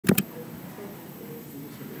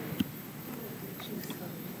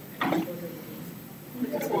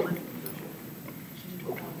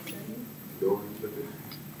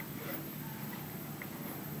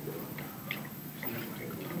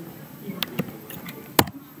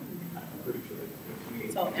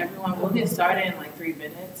So everyone, we'll get started in like 3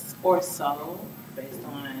 minutes or so, based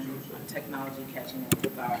on technology catching up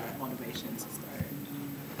with our motivation to start.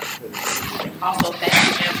 Also, thank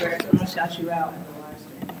you, Amber. I'm gonna shout you out in the live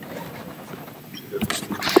stream.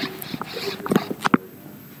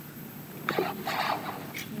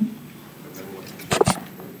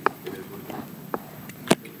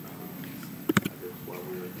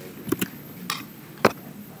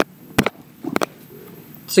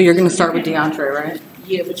 So you're going to start with DeAndre, right?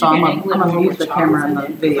 Yeah, but so I'm going to mute the camera in the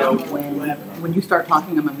video. When you start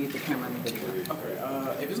talking, I'm going to mute the camera in the video. Okay,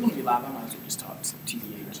 if it's going to be live, I might as well just talk to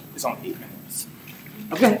TBH. It's on 8 minutes.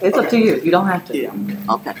 Okay, it's up to you. You don't have to. Yeah, I'm good.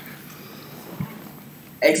 Okay.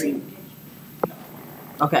 Actually,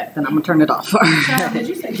 okay, then I'm going to turn it off. Did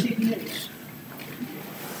you say TBH?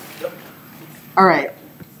 All right,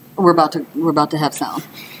 we're about to have sound.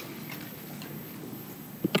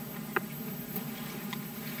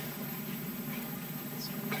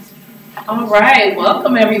 All right,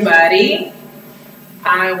 welcome everybody.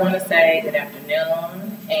 I want to say good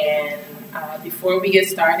afternoon, and before we get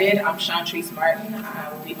started, I'm Chantrice Martin.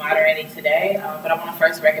 I will be moderating today, but I want to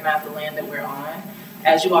first recognize the land that we're on.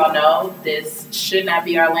 As you all know, this should not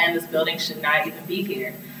be our land. This building should not even be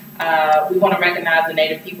here. We want to recognize the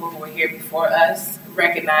Native people who were here before us,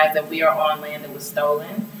 recognize that we are on land that was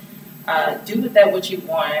stolen. Do with that what you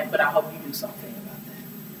want, but I hope you do something.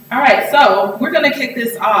 All right, so we're going to kick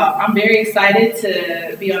this off. I'm very excited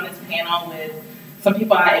to be on this panel with some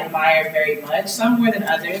people I admire very much, some more than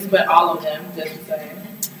others, but all of them, just the same.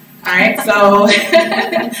 All right, so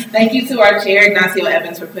thank you to our chair, Ignacio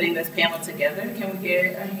Evans, for putting this panel together. Can we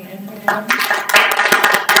get a hand for him?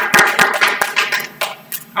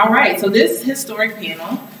 All right, so this historic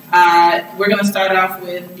panel, we're going to start off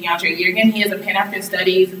with DeAndre Yergin. He is a Pan-African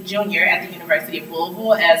Studies junior at the University of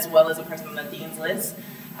Louisville, as well as a person on the Dean's List.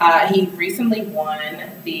 He recently won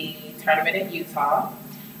the tournament in Utah.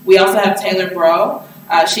 We also have Taylor Bro.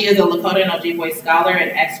 She is a Lakota and Ojibwe scholar and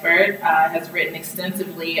expert, has written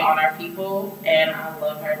extensively on our people, and I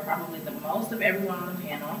love her probably the most of everyone on the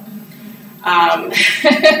panel.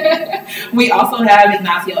 We also have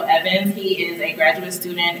Ignacio Evans. He is a graduate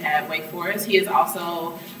student at Wake Forest. He is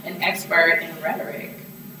also an expert in rhetoric.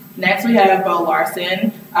 Next, we have Bo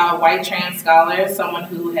Larson, a white trans scholar, someone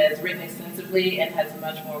who has written extensively and has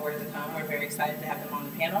much more work to come. We're very excited to have them on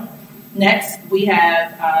the panel. Next, we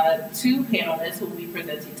have 2 panelists who will be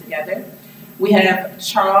presenting together. We have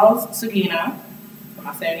Charles Sugino. Am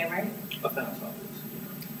I saying it right?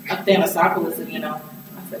 Athanasopoulos Sugino. I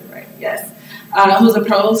said it right, yes. Who's a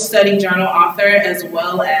prose study journal author, as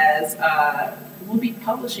well as will be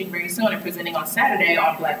publishing very soon and presenting on Saturday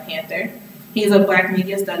on Black Panther. He's a Black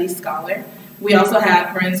media studies scholar. We also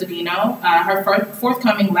have Corinne Zugino. Her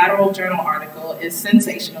forthcoming Lateral Journal article is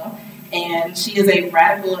sensational, and she is a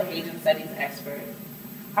radical Asian studies expert.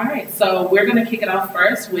 All right, so we're going to kick it off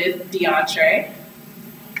first with DeAndre.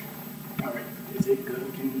 all right, is it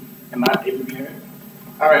good? Am I able to be heard?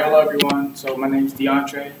 All right, hello everyone. So my name is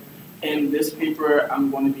DeAndre. In this paper,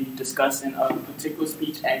 I'm going to be discussing a particular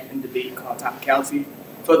speech act and debate called topicality.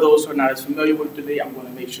 For those who are not as familiar with debate, I'm going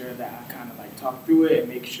to make sure that I kind of talk through it and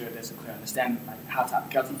make sure there's a clear understanding of how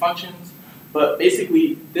topicality functions. But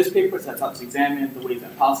basically, this paper sets out to examine the ways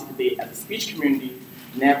that policy debate as a speech community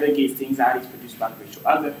navigates the anxieties produced by the racial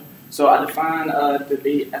other. So I define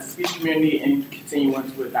debate as a speech community in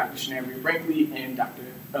continuance with Dr. Shannon Brinkley and Dr.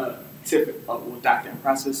 in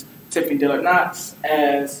process, Tiffany Dillard Knox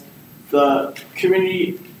as the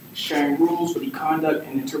community sharing rules for the conduct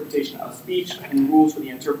and interpretation of speech and rules for the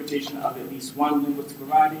interpretation of at least one linguistic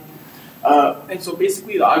variety. And so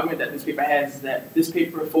basically the argument that this paper has is that this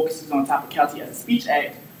paper focuses on topicality as a speech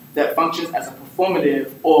act that functions as a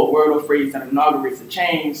performative or a word or phrase that inaugurates a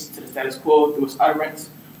change to the status quo through its utterance,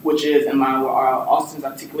 which is in line with Austin's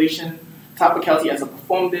articulation. Topicality as a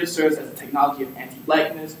performative serves as a technology of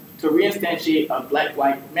anti-blackness to reinstantiate a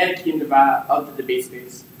black-white Manichaean divide of the debate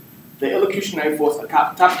space. The illocutionary force of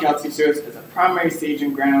topicality serves as a primary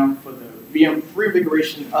staging ground for the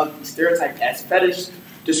reinvigoration of the stereotype as fetish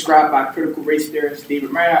described by critical race theorist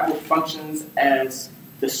David Marriott, which functions as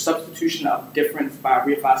the substitution of difference by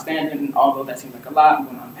reified standard, and although that seems like a lot, I'm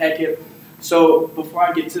going to unpack it. So before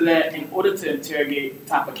I get to that, in order to interrogate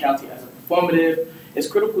topicality as a performative, it's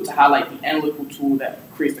critical to highlight the analytical tool that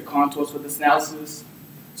creates the contours for this analysis.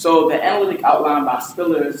 So the analytic outlined by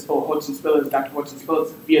Spillers, or Dr. Hodgson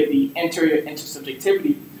Spillers, via the interior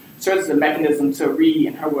intersubjectivity serves as a mechanism to read,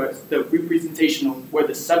 in her words, the representational, where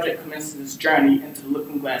the subject commences its journey into the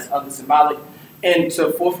looking glass of the symbolic. And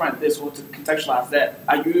to forefront this, or to contextualize that,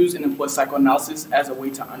 I use and employ psychoanalysis as a way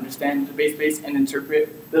to understand the debate space and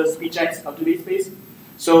interpret the speech acts of the debate space.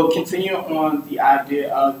 So continuing on the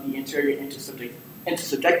idea of the interior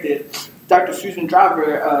intersubjective, Dr. Susan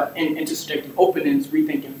Driver in Intersubjective Openings,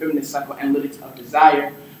 Rethinking Feminist Psychoanalytics of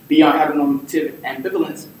Desire Beyond Heteronormative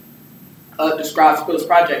Ambivalence, describes Spiller's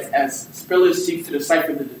projects as Spiller seeks to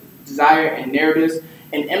decipher the desire and narratives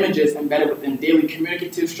and images embedded within daily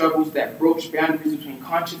communicative struggles that broach boundaries between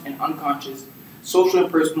conscious and unconscious, social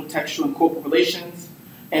and personal, textual and corporal relations,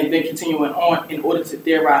 and then continuing on in order to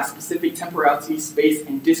theorize specific temporality, space,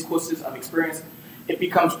 and discourses of experience. It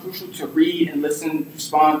becomes crucial to read and listen,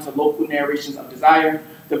 respond to local narrations of desire.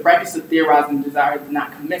 The practice of theorizing desire did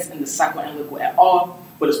not commence in the psychoanalytical at all,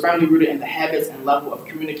 but is firmly rooted in the habits and level of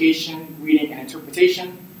communication, reading, and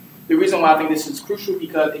interpretation. The reason why I think this is crucial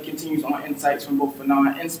because it continues on insights from both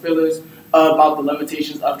Fanon and Spillers about the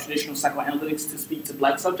limitations of traditional psychoanalytics to speak to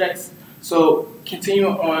Black subjects. So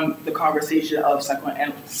continuing on the conversation of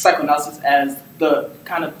psychoanalysis as the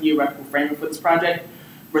kind of theoretical framing for this project,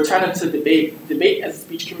 returning to debate as a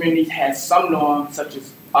speech community has some norms such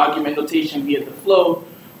as argumentation via the flow,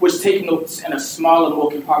 which take notes in a smaller,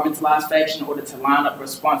 more compartmentalized fashion in order to line up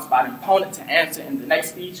response by the opponent to answer in the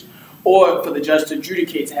next speech, or for the judge to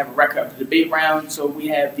adjudicate to have a record of the debate round. So we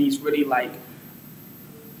have these really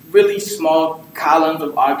small columns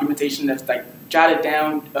of argumentation that's like jotted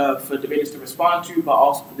down for debaters to respond to, but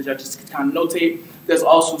also for the judges to kind of notate. There's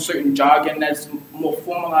also certain jargon that's more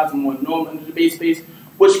formalized and more normal in the debate space,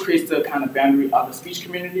 which creates the kind of boundary of the speech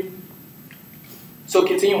community. So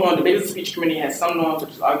continuing on, debate as a speech community has some norms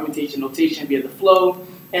such as argumentation, notation via the flow,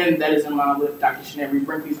 and that is in line with Dr. Shaneri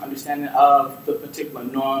Brinkley's understanding of the particular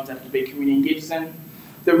norms that the debate community engages in.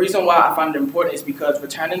 The reason why I find it important is because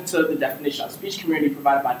returning to the definition of speech community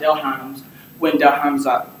provided by Delheims, when Delheims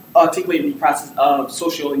articulated the process of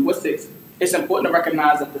sociolinguistics, it's important to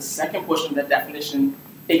recognize that the second portion of that definition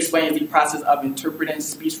explains the process of interpreting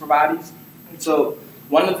speech varieties. And so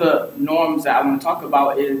one of the norms that I want to talk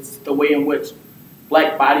about is the way in which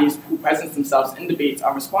Black bodies who present themselves in debates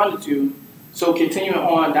are responded to. So continuing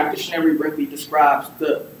on, Dr. Shaneri Brinkley describes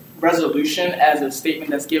the resolution as a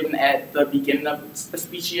statement that's given at the beginning of a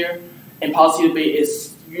speech year. And policy debate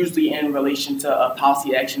is usually in relation to a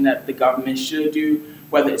policy action that the government should do,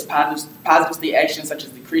 whether it's positive state action such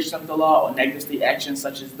as the creation of the law or negative state action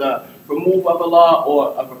such as the removal of a law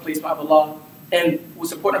or a replacement of a law. And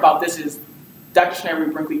what's important about this is Dr.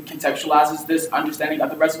 Shaneri Brinkley contextualizes this understanding of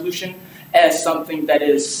the resolution as something that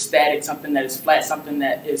is static, something that is flat, something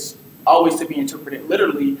that is always to be interpreted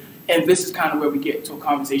literally. And this is kind of where we get to a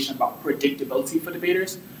conversation about predictability for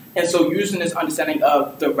debaters. And so using this understanding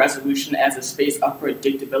of the resolution as a space of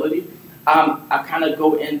predictability, I kind of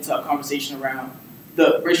go into a conversation around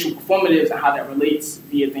the racial performatives and how that relates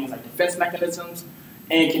via things like defense mechanisms.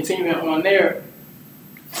 And continuing on there,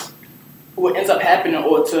 what ends up happening,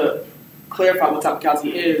 or to clarify what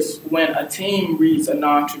topicality is, when a team reads a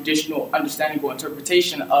non-traditional understanding or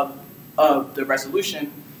interpretation of the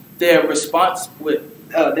resolution, they're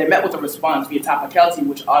met with a response via topicality,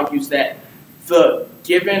 which argues that the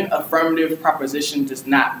given affirmative proposition does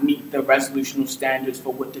not meet the resolutional standards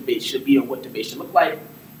for what debate should be or what debate should look like.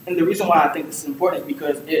 And the reason why I think this is important is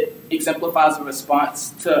because it exemplifies a response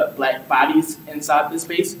to Black bodies inside the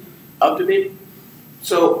space of debate.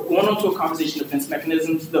 So going on to a conversation of defense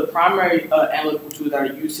mechanisms, the primary analytical tool that I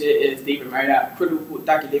use here is Dr. David Marriott,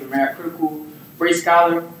 critical race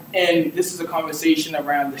scholar. And this is a conversation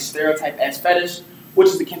around the stereotype as fetish, which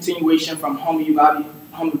is a continuation from Homi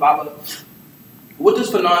Bhabha. What does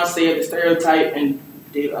Fanon say of the stereotype in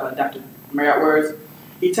Dr. Marriott words?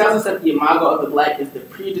 He tells us that the imago of the Black is the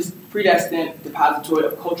predestined depository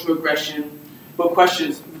of cultural aggression, but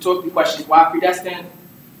rhetorically questions why predestined.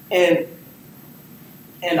 And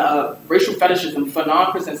racial fetishism,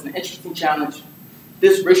 Fanon presents an interesting challenge.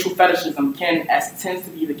 This racial fetishism can, as tends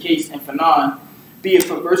to be the case in Fanon, be a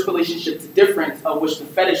perverse relationship to difference, of which the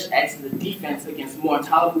fetish acts as a defense against more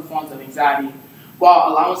intolerable forms of anxiety,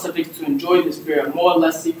 while allowing subjects to enjoy this fear more or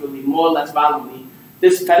less secretly, more or less violently.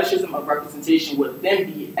 This fetishism of representation would then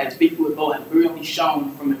be, as Vicky Lebeau has brilliantly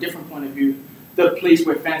shown from a different point of view, the place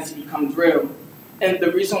where fantasy becomes real. And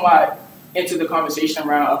the reason why I enter the conversation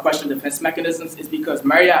around a question of defense mechanisms is because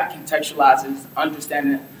Marriott contextualizes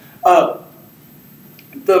understanding of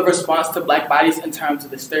the response to Black bodies in terms of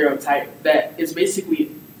the stereotype that is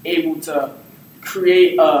basically able to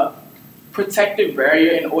create a protective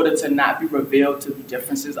barrier in order to not be revealed to the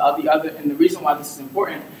differences of the other. And the reason why this is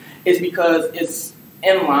important is because it's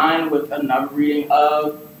in line with another reading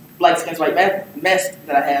of Black Skin's White Mess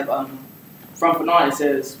that I have from Fanon. It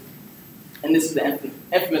says, and this is the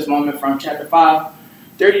infamous moment from chapter 5,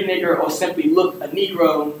 dirty nigger or simply look a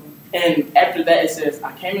Negro, And after that, it says,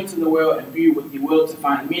 I came into the world imbued with the will to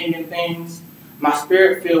find meaning in things, my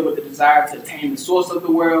spirit filled with the desire to attain the source of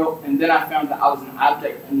the world, and then I found that I was an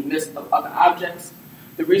object in the midst of other objects.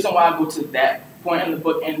 The reason why I go to that point in the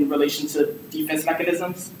book in relation to defense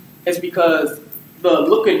mechanisms is because the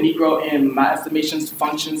looker Negro, in my estimations,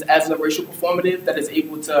 functions as a racial performative that is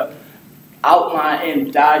able to outline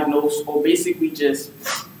and diagnose or basically just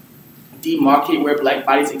demarcate where black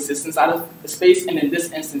bodies exist inside of the space. And in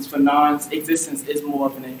this instance, for Non's existence is more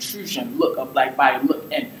of an intrusion, look, a black body,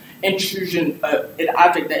 look, and intrusion, an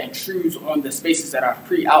object that intrudes on the spaces that are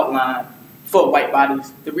pre-outlined for white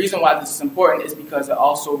bodies. The reason why this is important is because it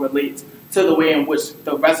also relates to the way in which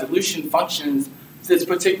the resolution functions, this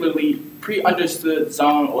particularly pre-understood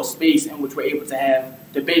zone or space in which we're able to have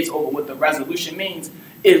debates over what the resolution means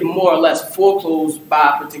is more or less foreclosed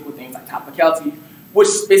by particular things like topicality, which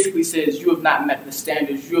basically says you have not met the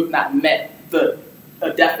standards, you have not met the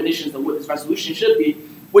definitions of what this resolution should be,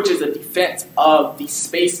 which is a defense of the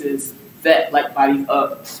spaces that black bodies,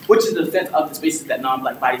 which is the defense of the spaces that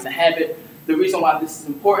non-black bodies inhabit. The reason why this is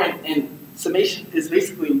important in summation is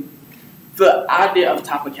basically the idea of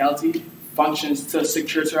topicality functions to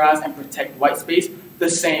securitize and protect white space the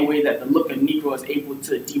same way that the looker Negro is able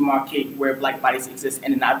to demarcate where black bodies exist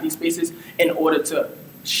in and out of these spaces in order to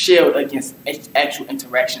shield against actual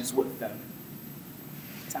interactions with them.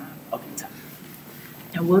 Time? Okay, time.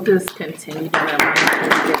 And we'll just continue to remind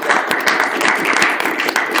you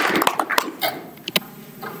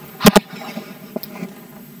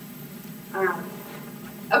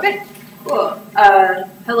Okay, cool.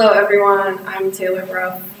 Hello, everyone. I'm Taylor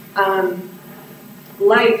Ruff.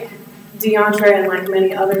 Like DeAndre and like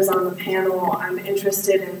many others on the panel, I'm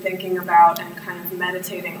interested in thinking about and kind of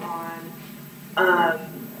meditating on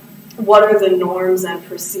what are the norms and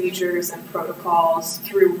procedures and protocols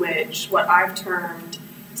through which what I've termed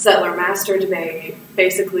settler-master debate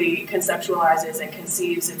basically conceptualizes and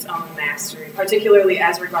conceives its own mastery, particularly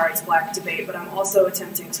as regards Black debate, but I'm also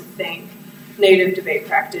attempting to think Native debate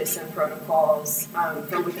practice and protocols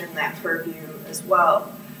from within that purview as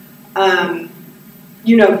well.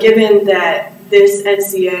 Given that this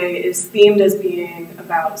NCA is themed as being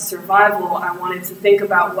about survival, I wanted to think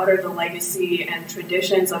about what are the legacy and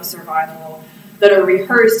traditions of survival that are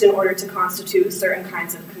rehearsed in order to constitute certain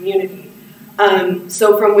kinds of community.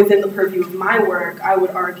 So from within the purview of my work, I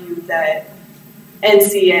would argue that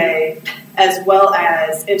NCA, as well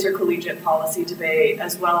as intercollegiate policy debate,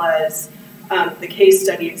 as well as the case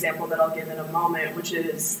study example that I'll give in a moment, which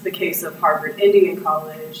is the case of Harvard Indian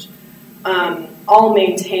College, all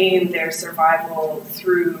maintain their survival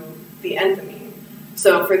through the enthymeme.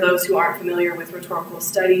 So for those who aren't familiar with rhetorical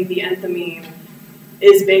study, the enthymeme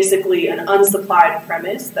is basically an unsupplied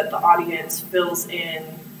premise that the audience fills in,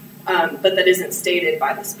 but that isn't stated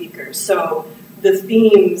by the speaker. So the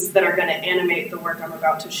themes that are going to animate the work I'm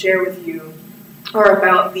about to share with you are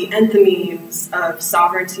about the enthymemes of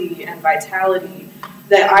sovereignty and vitality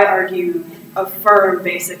that I argue affirm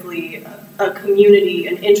basically a community,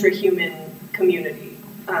 an intrahuman community,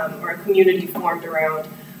 or a community formed around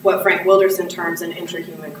what Frank Wilderson terms an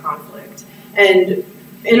intrahuman conflict. And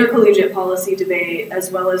intercollegiate policy debate,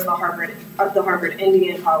 as well as the Harvard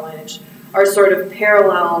Indian College, are sort of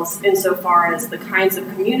parallels insofar as the kinds of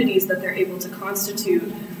communities that they're able to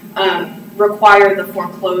constitute require the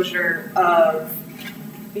foreclosure of,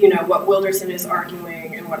 what Wilderson is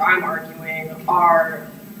arguing and what I'm arguing are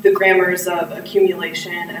the grammars of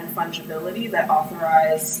accumulation and fungibility that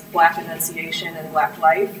authorize Black enunciation and Black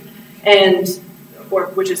life,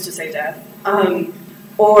 which is to say death,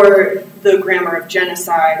 or the grammar of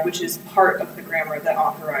genocide, which is part of the grammar that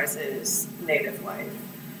authorizes Native life.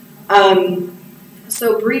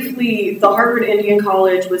 So briefly, the Harvard Indian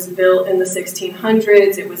College was built in the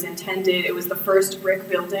 1600s. It was the first brick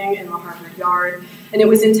building in the Harvard Yard, and it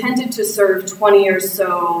was intended to serve 20 or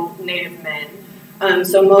so Native men.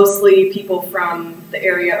 So mostly people from the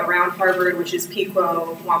area around Harvard, which is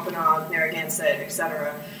Pequot, Wampanoag, Narragansett,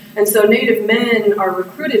 etc. And so Native men are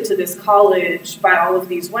recruited to this college by all of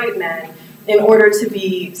these white men in order to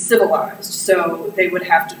be civilized. So they would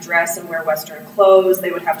have to dress and wear Western clothes, they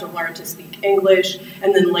would have to learn to speak English,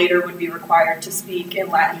 and then later would be required to speak in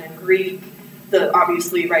Latin and Greek, the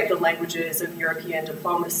languages of European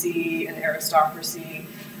diplomacy and aristocracy.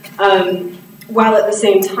 While at the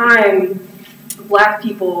same time, Black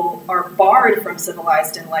people are barred from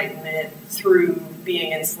civilized enlightenment through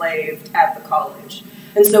being enslaved at the college.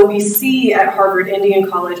 And so we see at Harvard Indian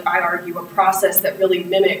College, I argue, a process that really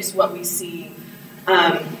mimics what we see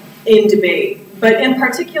in debate. But in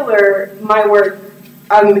particular, my work,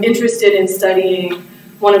 I'm interested in studying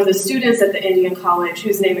one of the students at the Indian College,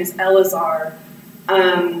 whose name is Elazar,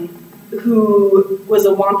 who was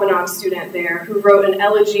a Wampanoag student there, who wrote an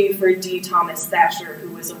elegy for D. Thomas Thatcher,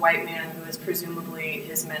 who was a white man who was presumably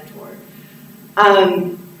his mentor.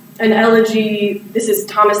 An elegy, this is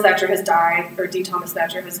Thomas Thatcher has died, or D. Thomas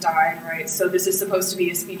Thatcher has died, right? So this is supposed to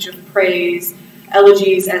be a speech of praise.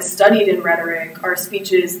 Elegies, as studied in rhetoric, are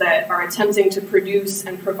speeches that are attempting to produce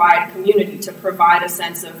and provide community, to provide a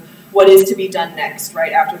sense of what is to be done next,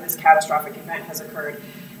 right, after this catastrophic event has occurred.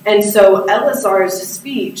 And so Elazar's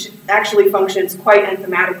speech actually functions quite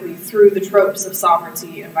enthematically through the tropes of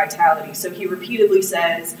sovereignty and vitality. So he repeatedly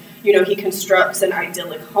says, you know, he constructs an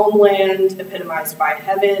idyllic homeland epitomized by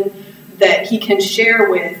heaven that he can share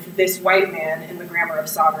with this white man in the grammar of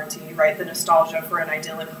sovereignty, right, the nostalgia for an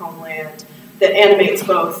idyllic homeland that animates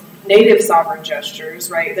both native sovereign gestures,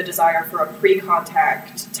 right, the desire for a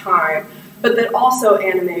pre-contact time, but that also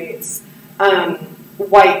animates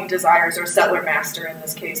white desires, or settler master in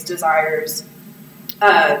this case, desires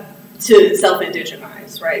to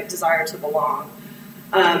self-indigenize, right, desire to belong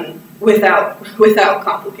without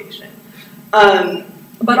complication.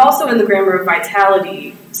 But also in the grammar of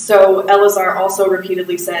vitality, so Elazar also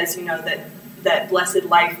repeatedly says, you know, that blessed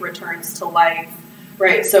life returns to life,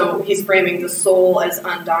 right? So he's framing the soul as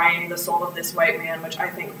undying, the soul of this white man, which I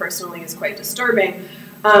think personally is quite disturbing,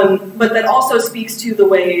 but that also speaks to the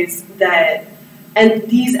ways that, and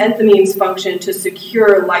these enthymemes function to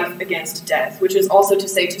secure life against death, which is also to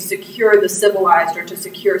say to secure the civilized, or to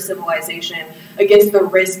secure civilization against the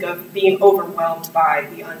risk of being overwhelmed by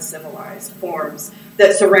the uncivilized forms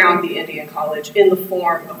that surround the Indian College in the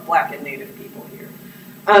form of Black and Native people here.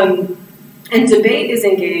 And debate is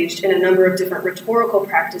engaged in a number of different rhetorical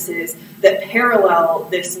practices that parallel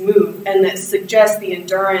this move and that suggest the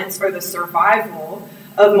endurance or the survival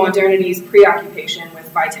of modernity's preoccupation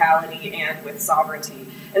with vitality and with sovereignty,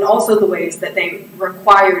 and also the ways that they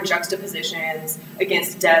require juxtapositions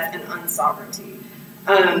against death and unsovereignty.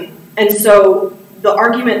 And so the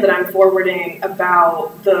argument that I'm forwarding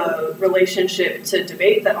about the relationship to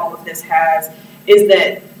debate that all of this has is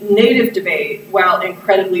that native debate, while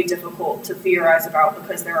incredibly difficult to theorize about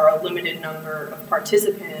because there are a limited number of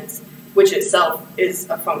participants, which itself is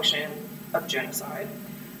a function of genocide,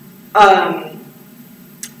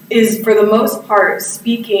 is for the most part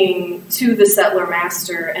speaking to the settler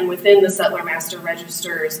master and within the settler master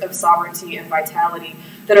registers of sovereignty and vitality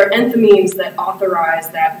that are enthymemes that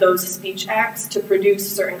authorize those speech acts to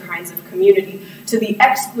produce certain kinds of community, to the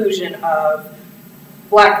exclusion of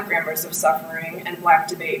Black grammars of suffering and Black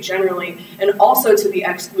debate generally, and also to the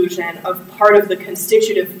exclusion of part of the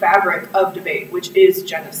constitutive fabric of debate, which is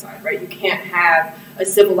genocide, right? You can't have a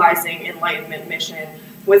civilizing Enlightenment mission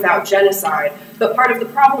without genocide. But part of the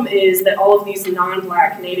problem is that all of these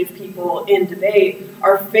non-Black Native people in debate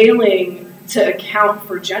are failing to account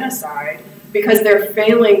for genocide because they're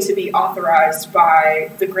failing to be authorized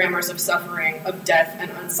by the grammars of suffering, of death,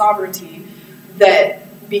 and unsovereignty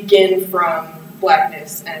that begin from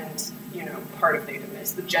Blackness and, you know, part of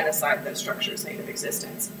nativeness, the genocide that structures Native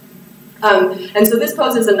existence. And so this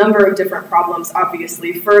poses a number of different problems,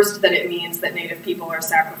 obviously. First, that it means that Native people are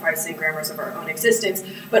sacrificing grammars of our own existence,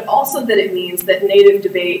 but also that it means that Native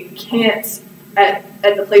debate can't, at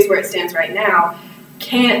the place where it stands right now,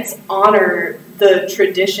 can't honor the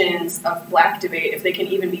traditions of Black debate, if they can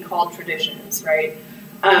even be called traditions, right?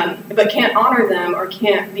 But can't honor them or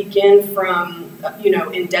can't begin from, you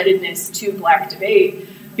know, indebtedness to Black debate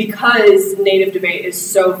because Native debate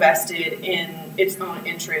is so vested in its own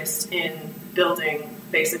interest in building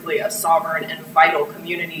basically a sovereign and vital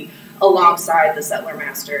community alongside the settler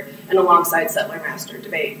master and alongside settler master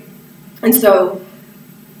debate. And so,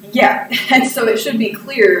 yeah, and so it should be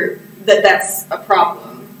clear that that's a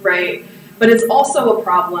problem, right? But it's also a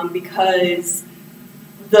problem because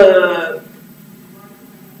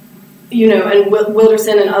you know, and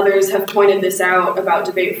Wilderson and others have pointed this out about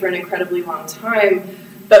debate for an incredibly long time,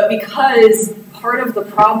 but because part of the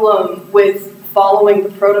problem with following the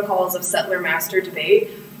protocols of settler-master debate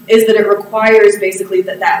is that it requires basically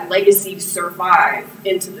that legacy survive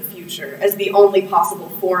into the future as the only possible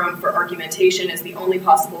forum for argumentation, as the only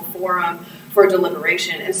possible forum for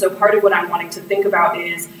deliberation. And so part of what I'm wanting to think about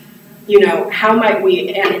is, you know, how might we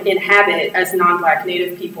inhabit as non-Black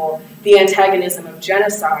Native people the antagonism of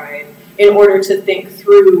genocide in order to think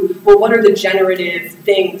through, well, what are the generative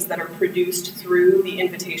things that are produced through the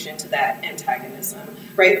invitation to that antagonism,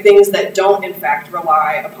 right? Things that don't, in fact,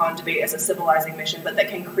 rely upon debate as a civilizing mission, but that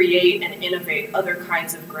can create and innovate other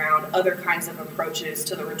kinds of ground, other kinds of approaches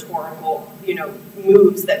to the rhetorical, you know,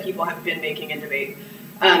 moves that people have been making in debate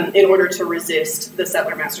in order to resist the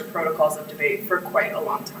settler-master protocols of debate for quite a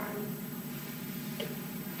long time.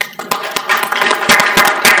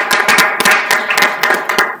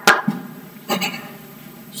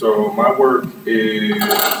 So my work is,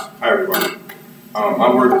 hi everybody.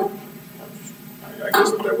 My work, I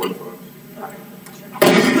guess that wasn't for,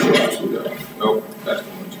 nope, that's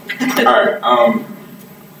too much. All right,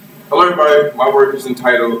 hello everybody. My work is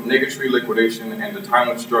entitled Niggatry Liquidation and the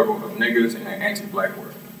Timeless Struggle of Niggas in an Anti-Black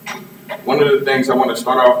World. One of the things I want to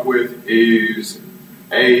start off with is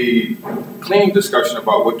a clean discussion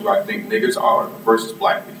about what do I think niggas are versus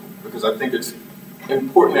black people, because I think it's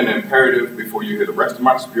important and imperative before you hear the rest of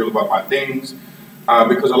my spiel about my things,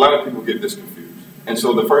 because a lot of people get this confused. And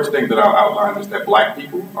so the first thing that I'll outline is that black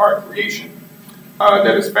people are a creation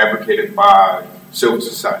that is fabricated by civil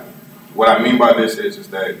society. What I mean by this is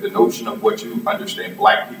that the notion of what you understand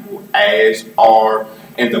black people as are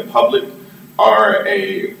in the public are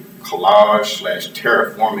a collage /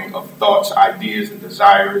 terraforming of thoughts, ideas, and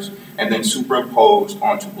desires, and then superimposed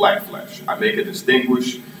onto black flesh. I make a distinction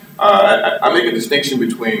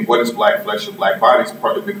between what is black flesh and black bodies,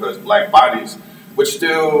 partly because black bodies, which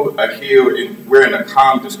still adhere, we're in a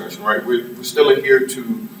calm discussion, right? We're still adhere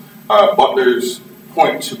to Butler's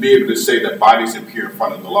point to be able to say that bodies appear in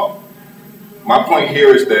front of the law. My point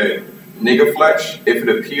here is that nigger flesh, if it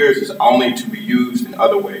appears, is only to be used in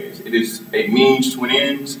other ways. It is a means to an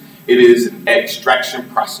end. It is an extraction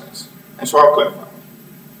process. And so I'll clarify.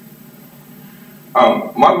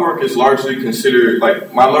 My work is largely considered,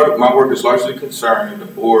 my work is largely concerned,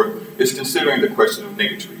 or is considering the question of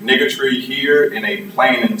niggatry. Niggatry here in a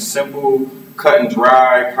plain and simple, cut and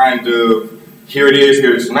dry kind of, here it is,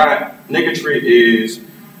 here it's not. Niggatry is,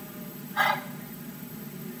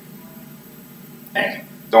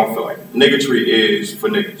 don't feel like it. Niggatry is for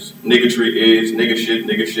niggas. Niggatry is nigga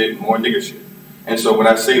shit, more nigga shit. And so when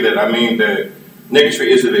I say that, I mean that niggatry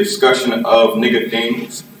is a discussion of nigga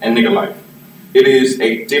things and nigga life. It is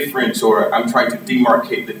a difference, or I'm trying to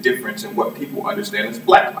demarcate the difference in what people understand as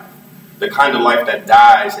black life. The kind of life that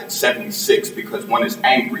dies at 76 because one is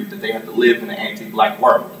angry that they have to live in an anti-black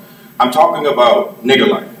world. I'm talking about nigga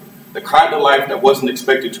life. The kind of life that wasn't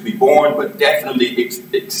expected to be born, but definitely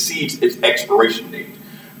exceeds its expiration date.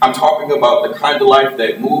 I'm talking about the kind of life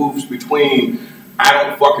that moves between I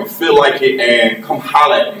don't fucking feel like it and come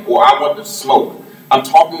holler at me, or I want to smoke. I'm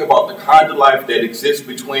talking about the kind of life that exists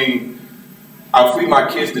between I'll free my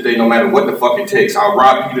kids today no matter what the fuck it takes. I'll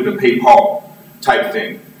rob Peter to pay Paul type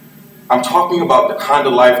thing. I'm talking about the kind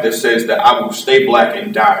of life that says that I will stay black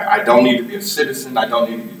and die. I don't need to be a citizen. I don't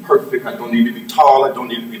need to be perfect. I don't need to be tall. I don't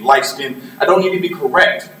need to be light-skinned. I don't need to be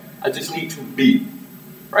correct. I just need to be,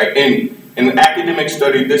 right? And in academic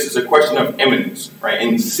study, this is a question of eminence, right?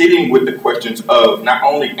 And sitting with the questions of not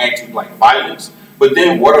only anti-black violence, but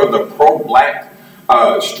then what are the pro-black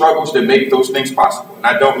struggles that make those things possible. And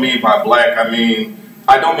I don't mean by black, I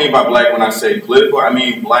don't mean by black when I say political, I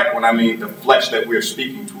mean black when I mean the flesh that we're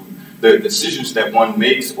speaking to, the decisions that one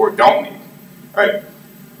makes or don't make, right?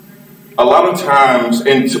 A lot of times,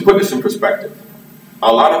 and to put this in perspective,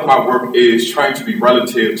 a lot of my work is trying to be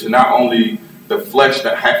relative to not only the flesh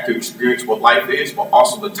that have to experience what life is, but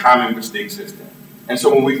also the time in which they exist in. And so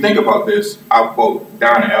when we think about this, I'll quote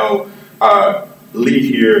Don L. Lee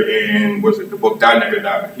here in, the book Die Nigger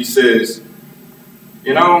Die. He says,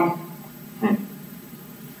 you know,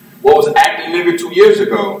 what was acting nigger 2 years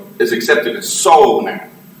ago is accepted as soul now,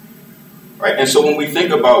 right? And so when we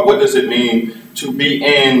think about what does it mean to be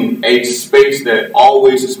in a space that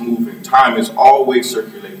always is moving, time is always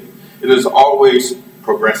circulating, it is always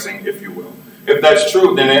progressing, if you will. If that's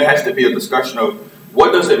true, then it has to be a discussion of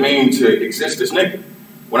what does it mean to exist as nigger?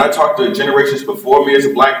 When I talk to generations before me as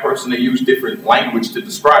a black person, they use different language to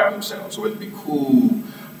describe themselves, whether it be cool,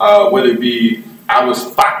 whether it be I was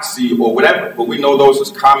foxy or whatever. But we know those as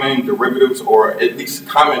common derivatives or at least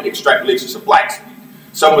common extrapolations of black speak.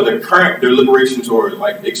 Some of the current deliberations or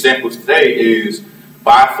like examples today is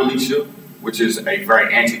bye Felicia, which is a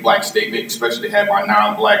very anti-black statement, especially had by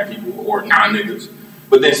non-black people or non-niggers.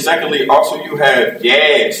 But then secondly, also you have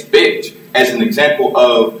yes, bitch, as an example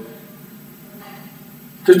of,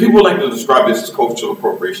 because people like to describe this as cultural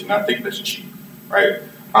appropriation. I think that's cheap, right?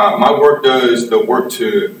 My work does the work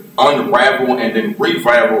to unravel and then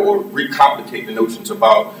reviral or recomplicate the notions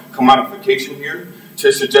about commodification here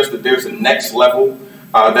to suggest that there's a next level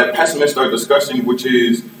that pessimists are discussing, which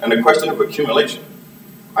is a question of accumulation.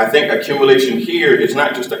 I think accumulation here is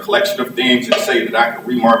not just a collection of things and say that I can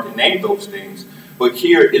remark and name those things, but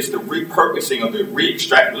here it's the repurposing of the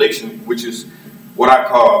re-extrapolation, which is what I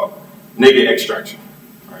call nigger extraction.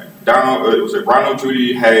 Right? Ronald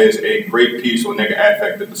Judy has a great piece on nigga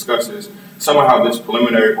affect that discusses some of how this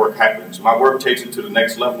preliminary work happens. My work takes it to the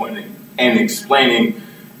next level in explaining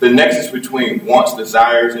the nexus between wants,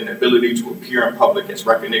 desires, and ability to appear in public as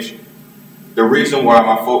recognition. The reason why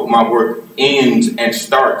my work ends and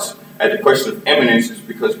starts at the question of eminence is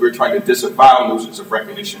because we're trying to disavow notions of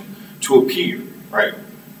recognition to appear, right?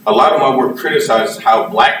 A lot of my work criticizes how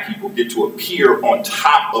black people get to appear on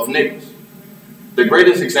top of niggas. The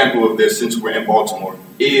greatest example of this, since we're in Baltimore,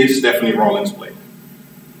 is Stephanie Rawlings Blake.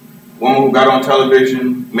 Woman who got on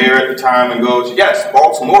television, mayor at the time, and goes, yes,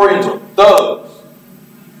 Baltimoreans are thugs,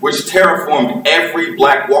 which terraformed every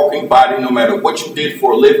black walking body, no matter what you did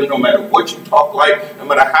for a living, no matter what you talk like, no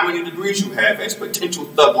matter how many degrees you have, as potential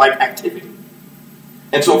thug-like activity.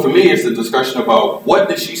 And so for me, it's a discussion about what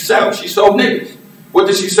did she sell? She sold niggas. What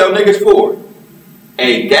did she sell niggas for?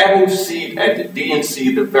 A gavel seat at the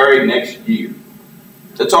DNC the very next year.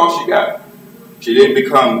 That's all she got. She didn't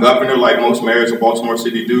become governor like most mayors of Baltimore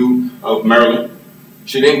City do, of Maryland.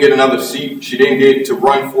 She didn't get another seat. She didn't get to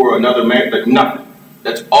run for another mayor, like nothing.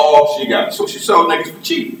 That's all she got. So she sold niggas for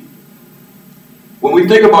cheap. When we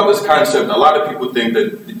think about this concept, a lot of people think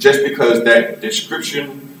that just because that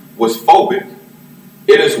description was phobic,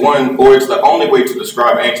 it is one, or it's the only way to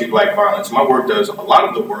describe anti-black violence. My work does a lot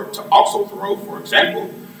of the work to also throw, for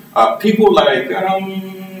example, people like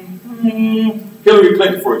Hillary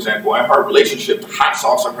Clinton, for example, and her relationship to hot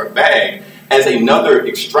sauce in her bag as another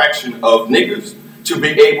extraction of niggas to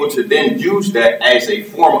be able to then use that as a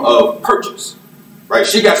form of purchase, right?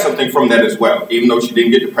 She got something from that as well, even though she didn't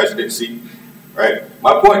get the presidency, right?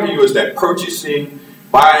 My point to you is that purchasing,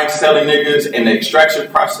 buying, selling niggas, and the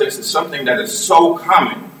extraction process is something that is so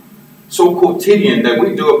common, so quotidian, that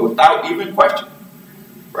we do it without even question,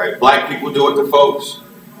 right? Black people do it to folks,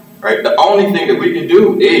 right? The only thing that we can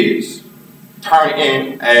do is turn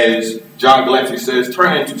in, as John Gillespie says,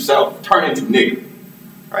 turn into self, turn into nigga,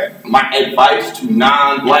 right? My advice to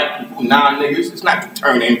non-black people, non-niggas, is not to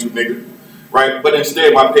turn into nigga, right? But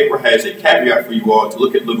instead, my paper has a caveat for you all to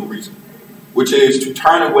look at little reason, which is to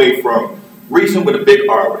turn away from reason with a big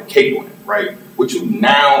R, with a cape on it, right? Which you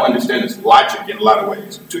now understand is logic in a lot of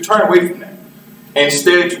ways. To turn away from that.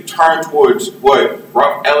 Instead, to turn towards what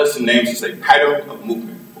Ralph Ellison names as a pattern of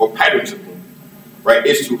movement, or patterns of movement, right?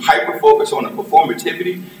 It's to hyper-focus on the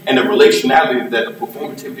performativity and the relationality that the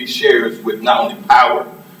performativity shares with not only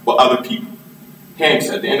power, but other people. Hence,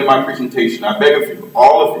 at the end of my presentation, I beg of you,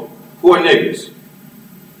 all of you, who are niggas.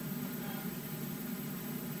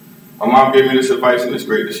 My mom gave me this advice, and it's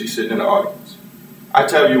great that she's sitting in the audience. I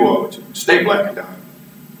tell you all to stay black and die.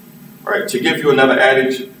 Right? To give you another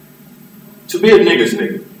adage, to be a nigga's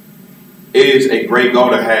nigga is a great goal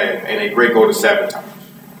to have and a great goal to sabotage.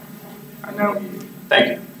 I know you.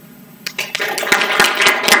 Thank you.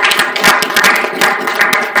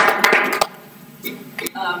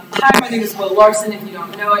 Hi, my name is Will Larson. If you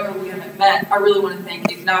don't know it or we haven't met, I really want to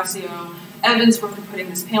thank Ignacio Evans for putting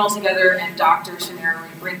this panel together, and Dr. Shanara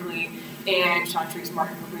Brinkley and Chantrice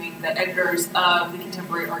Martin for being the editors of the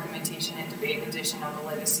Contemporary Argumentation and Debate edition on the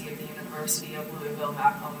legacy of the University of Louisville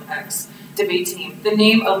Malcolm X debate team. The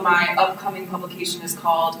name of my upcoming publication is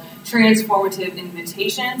called Transformative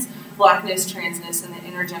Invitations, Blackness, Transness, and the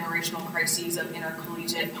Intergenerational Crises of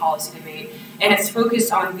Intercollegiate Policy Debate, and it's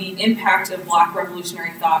focused on the impact of Black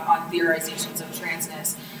revolutionary thought on theorizations of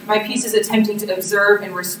transness. My piece is attempting to observe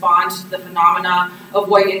and respond to the phenomena of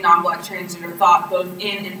white and non-Black transgender thought both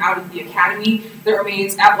in and out of the academy that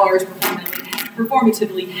remains at large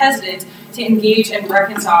performatively hesitant to engage and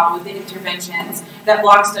reconcile with the interventions that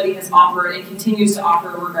Black study has offered and continues to offer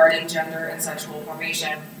regarding gender and sexual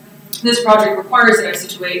formation. This project requires that I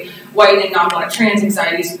situate white and non-Black trans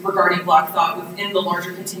anxieties regarding Black thought within the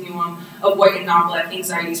larger continuum of white and non-Black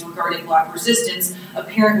anxieties regarding Black resistance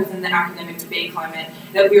apparent within the academic debate climate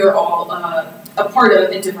that we are all a part of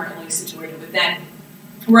and differently situated within.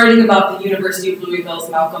 Writing about the University of Louisville's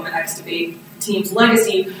Malcolm X debate team's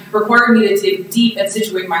legacy required me to dig deep and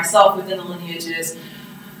situate myself within the lineages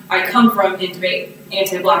I come from in debate.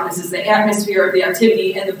 Anti-Blackness is the atmosphere of the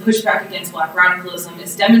activity, and the pushback against Black radicalism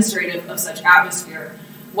is demonstrative of such atmosphere.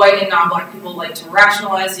 White and non-Black people like to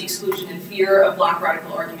rationalize the exclusion and fear of Black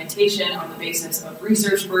radical argumentation on the basis of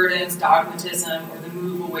research burdens, dogmatism, or the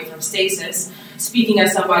move away from stasis. Speaking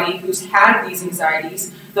as somebody who's had these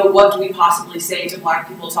anxieties, though what do we possibly say to Black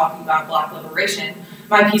people talking about Black liberation?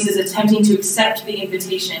 My piece is attempting to accept the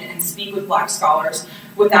invitation and speak with Black scholars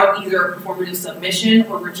without either a performative submission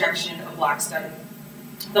or rejection of Black study.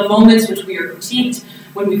 The moments which we are critiqued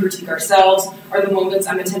when we critique ourselves are the moments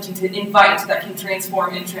I'm attempting to invite that can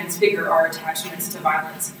transform and transfigure our attachments to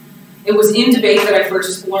violence. It was in debate that I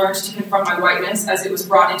first learned to confront my whiteness, as it was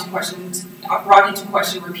brought into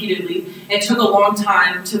question repeatedly, and it took a long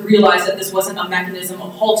time to realize that this wasn't a mechanism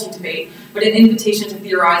of halting debate, but an invitation to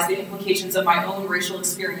theorize the implications of my own racial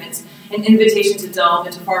experience, an invitation to delve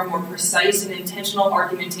into far more precise and intentional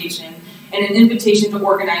argumentation, and an invitation to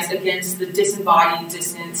organize against the disembodied,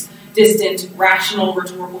 distant, rational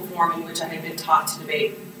rhetorical form in which I had been taught to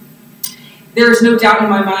debate. There is no doubt in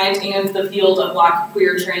my mind and the field of Black,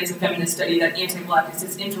 queer, trans, and feminist study that anti-Blackness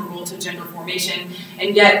is integral to gender formation,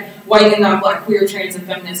 and yet white and non-Black, queer, trans, and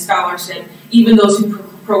feminist scholarship, even those who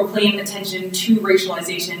proclaim attention to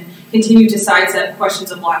racialization, continue to sidestep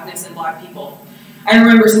questions of Blackness and Black people. I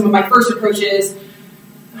remember some of my first approaches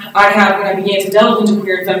I had when I began to delve into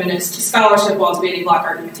queer and feminist scholarship while debating Black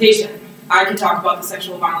argumentation. I can talk about the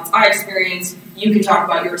sexual violence I experienced, you can talk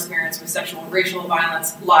about your experience with sexual and racial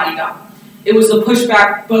violence, la-di-da. It was the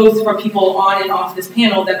pushback both from people on and off this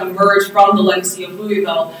panel that emerged from the legacy of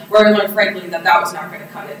Louisville, where I learned frankly that that was not going to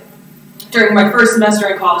cut it. During my first semester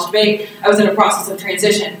in college debate, I was in a process of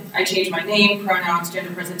transition. I changed my name, pronouns,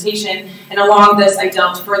 gender presentation, and along this I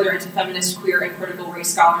delved further into feminist, queer, and critical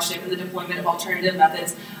race scholarship and the deployment of alternative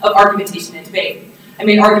methods of argumentation and debate. I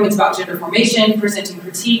made arguments about gender formation, presenting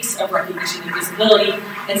critiques of recognition and visibility,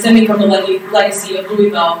 and stemming from the legacy of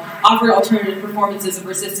Louisville, offered alternative performances of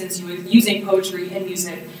resistance using poetry and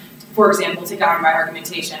music, for example, to guide my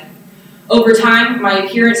argumentation. Over time, my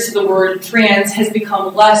adherence to the word trans has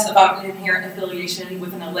become less about an inherent affiliation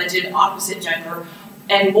with an alleged opposite gender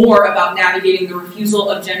and more about navigating the refusal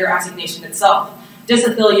of gender assignation itself,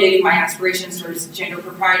 disaffiliating my aspirations towards gender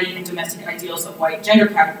propriety and domestic ideals of white gender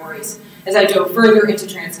categories. As I dove further into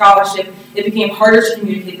trans scholarship, it became harder to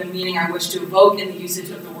communicate the meaning I wished to evoke in the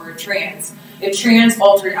usage of the word trans. If trans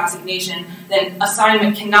altered assignation, then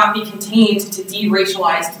assignment cannot be contained to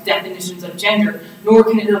de-racialized definitions of gender, nor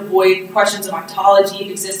can it avoid questions of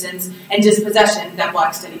ontology, existence, and dispossession that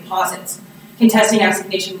Black study posits. Contesting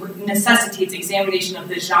assignation necessitates examination of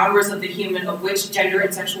the genres of the human of which gender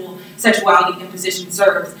and sexuality imposition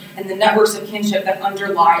serves, and the networks of kinship that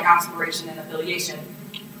underlie aspiration and affiliation.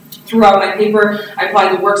 Throughout my paper, I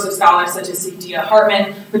applied the works of scholars such as CEDA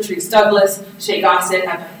Hartman, Patrice Douglas, Shay Gossett,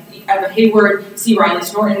 Eva Hayward, C. Riley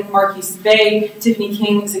Norton, Marquise Bay, Tiffany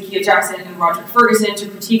King, Zakiya Jackson, and Roderick Ferguson to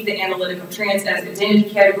critique the analytic of trans as an identity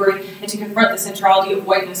category and to confront the centrality of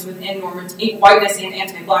whiteness and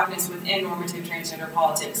anti-Blackness within normative transgender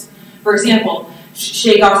politics. For example,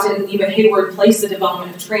 Shay Gossett and Eva Hayward placed the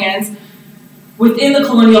development of trans within the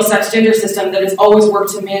colonial sex-gender system that has always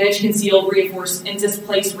worked to manage, conceal, reinforce, and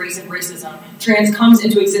displace race and racism. Trans comes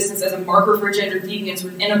into existence as a marker for gender deviance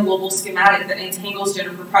within a global schematic that entangles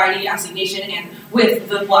gender propriety, assignation, and with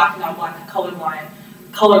the Black, non-Black color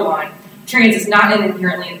line. Trans is not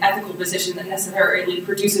inherently an ethical position that necessarily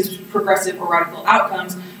produces progressive or radical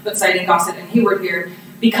outcomes, but citing Gossett and Hayward here,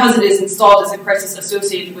 because it is installed as a crisis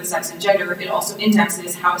associated with sex and gender, it also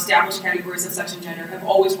indexes how established categories of sex and gender have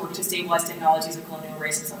always worked to stabilize technologies of colonial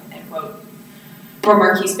racism, end quote. For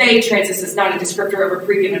Marquise Bay, transis is not a descriptor of a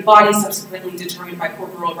pre-given body subsequently determined by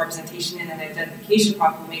corporal representation in an identification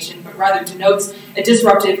proclamation, but rather denotes a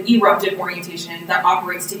disruptive, eruptive orientation that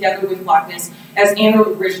operates together with Blackness as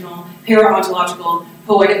anti-original, para-ontological,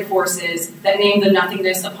 poetic forces that name the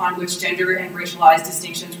nothingness upon which gender and racialized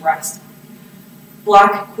distinctions rest.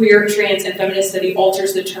 Black, queer, trans, and feminist study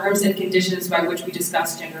alters the terms and conditions by which we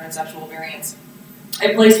discuss gender and sexual variance.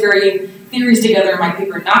 I place varying theories together in my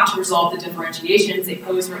paper not to resolve the differentiations they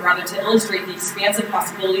pose, but rather to illustrate the expansive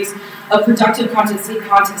possibilities of productive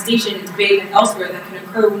contestation and debate and elsewhere that can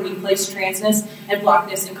occur when we place transness and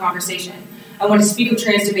Blackness in conversation. I want to speak of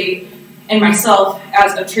trans debate and myself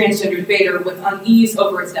as a transgender debater with unease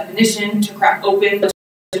over its definition, to crack open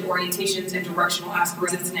orientations and directional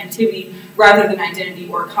aspirations and activity rather than identity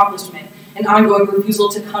or accomplishment, an ongoing refusal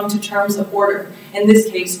to come to terms of order, in this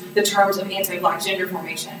case, the terms of anti-Black gender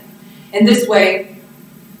formation. In this way,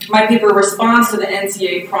 my paper responds to the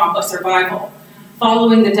NCA prompt of survival.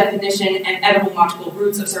 Following the definition and etymological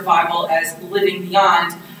roots of survival as living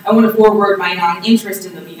beyond, I want to forward my non-interest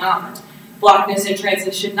in the beyond. Blackness and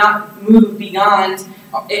transit should not move beyond,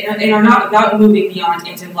 and are not about moving beyond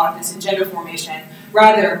anti-Blackness and gender formation.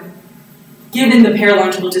 Rather, given the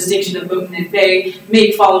paralogical distinction of Moten and Bay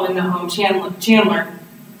made following the home Chandler,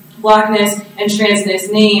 Blackness and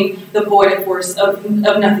transness name the poetic force of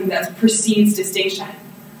nothing that precedes distinction.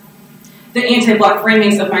 The anti-Black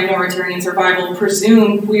framings of minoritarian survival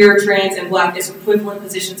presume queer, trans, and Black as equivalent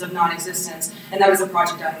positions of non-existence, and that is a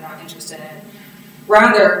project I am not interested in.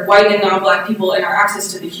 Rather, white and non-black people in our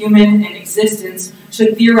access to the human and existence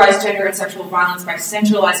should theorize gender and sexual violence by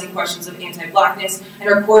centralizing questions of anti-blackness and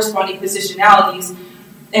our corresponding positionalities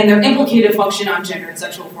and their implicated function on gender and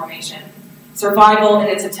sexual formation. Survival, in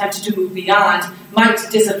its attempt to move beyond, might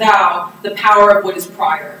disavow the power of what is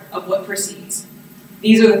prior, of what precedes.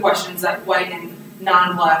 These are the questions that white and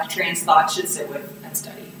non-black trans thought should sit with and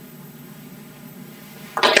study.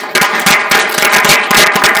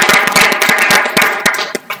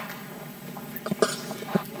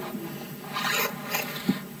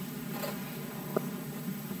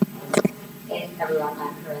 Hey everyone,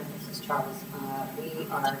 I'm Corinne, this is Charles. We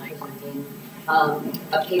are presenting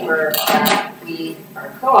a paper that we are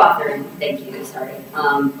co-authoring,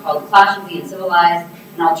 called Clash of the Uncivilized,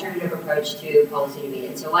 an Alternative Approach to Policy Debate.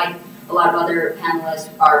 And so like a lot of other panelists,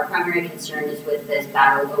 our primary concern is with this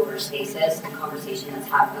battle over stasis and conversation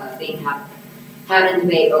that's being had in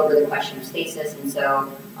debate over the question of stasis. And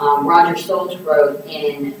so Roger Stoltz wrote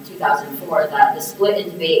in 2004 that the split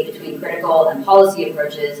in debate between critical and policy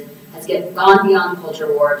approaches has gone beyond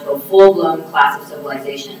culture war to a full-blown class of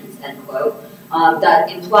civilizations, end quote. That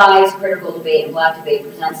implies critical debate and black debate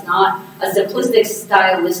presents not a simplistic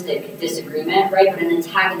stylistic disagreement, right, but an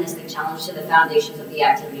antagonistic challenge to the foundations of the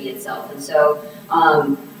activity itself. And so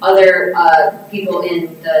other people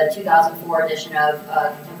in the 2004 edition of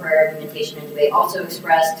Contemporary Argumentation and Debate also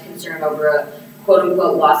expressed concern over a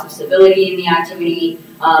quote-unquote loss of civility in the activity.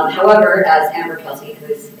 However, as Amber Kelsey, who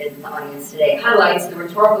is in the audience today, highlights, the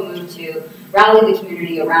rhetorical move to rally the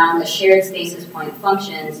community around a shared stasis point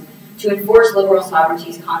functions to enforce liberal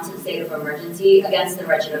sovereignty's constant state of emergency against the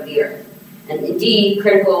wretched of the earth. And indeed,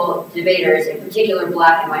 critical debaters, in particular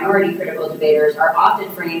black and minority critical debaters, are often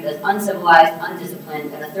framed as uncivilized,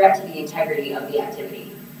 undisciplined, and a threat to the integrity of the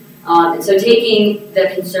activity. And so taking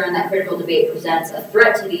the concern that critical debate presents a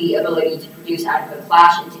threat to the ability to produce adequate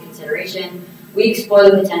clash into consideration, we explore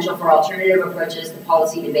the potential for alternative approaches to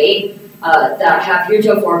policy debate that have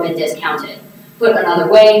heretofore been discounted. Put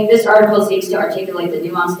another way, this article seeks to articulate the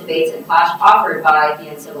nuanced debates and clash offered by the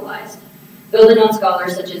uncivilized. Building on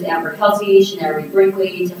scholars such as Amber Kelsey, Shaneri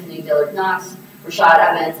Brinkley, Tiffany Dillard-Knox, Rashad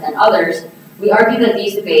Evans, and others, we argue that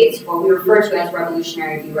these debates, what we refer to as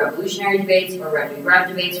revolutionary v. revolutionary debates, or Rev v. Rev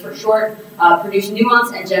debates for short, produce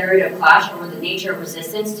nuance and generative clash over the nature of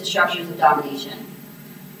resistance to structures of domination.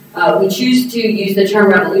 We choose to use the term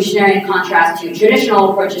revolutionary in contrast to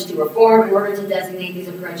traditional approaches to reform in order to designate these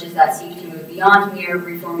approaches that seek to move beyond mere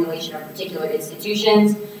reformulation of particular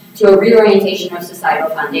institutions to a reorientation of societal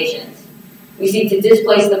foundations. We seek to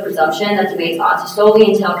displace the presumption that debates ought to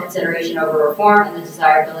solely entail consideration over reform and the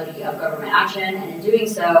desirability of government action, and in doing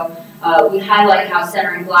so, we highlight how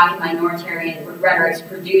centering black and minoritarian rhetorics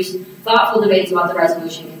produce thoughtful debates about the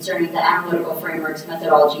resolution concerning the analytical frameworks,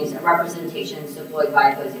 methodologies, and representations deployed by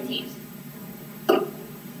opposing teams.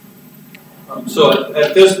 So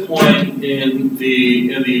at this point in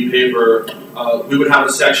the paper, we would have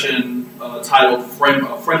a section titled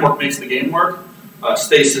Framework Makes the Game Work,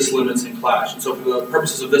 Stasis, Limits, and Clash. And so for the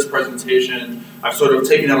purposes of this presentation, I've sort of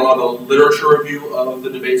taken out a lot of the literature review of the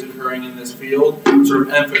debates occurring in this field, sort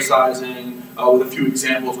of emphasizing with a few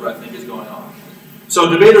examples what I think is going on. So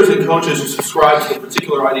debaters and coaches who subscribe to the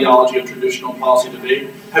particular ideology of traditional policy debate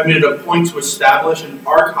have made it a point to establish an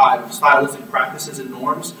archive of stylistic practices and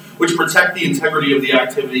norms which protect the integrity of the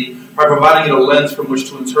activity by providing it a lens from which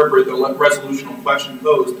to interpret the resolutional question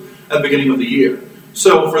posed at the beginning of the year.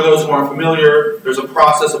 So for those who aren't familiar, there's a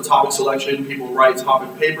process of topic selection. People write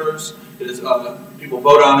topic papers, people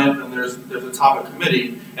vote on it, and there's a topic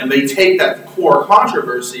committee, and they take that core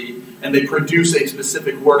controversy and they produce a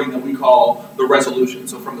specific wording that we call the resolution.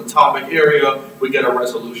 So from the topic area, we get a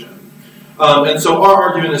resolution. And so our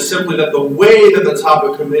argument is simply that the way that the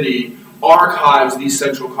topic committee archives these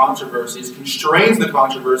central controversies constrains the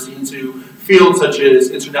controversy into fields such as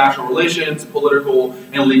international relations, political,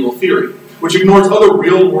 and legal theory, which ignores other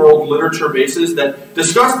real-world literature bases that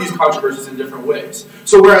discuss these controversies in different ways.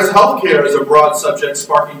 So whereas healthcare is a broad subject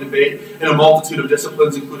sparking debate in a multitude of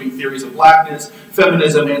disciplines, including theories of blackness,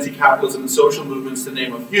 feminism, anti-capitalism, and social movements, to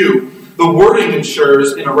name a few, the wording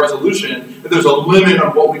ensures in a resolution that there's a limit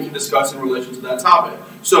on what we can discuss in relation to that topic.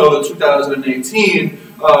 So the 2018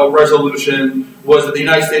 resolution was that the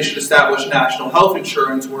United States should establish national health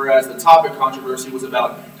insurance, whereas the topic controversy was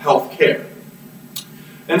about health care.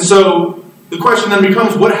 And so the question then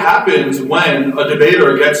becomes, what happens when a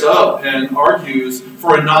debater gets up and argues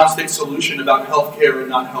for a non-stick solution about health care and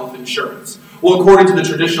not health insurance? Well, according to the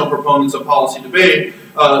traditional proponents of policy debate,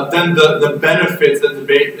 then the benefits that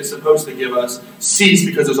debate is supposed to give us cease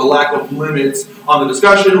because there's a lack of limits on the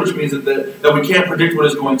discussion, which means that we can't predict what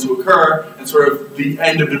is going to occur, and sort of the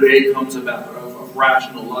end of debate comes about, of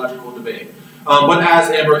rational, logical debate. But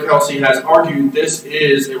as Amber Kelsey has argued, this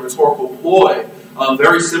is a rhetorical ploy,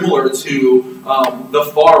 very similar to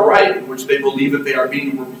the far right, in which they believe that they are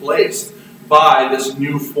being replaced by this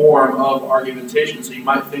new form of argumentation. So you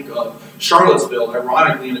might think of Charlottesville,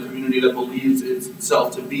 ironically, in a community that believes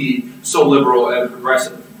itself to be so liberal and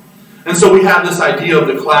progressive. And so we have this idea of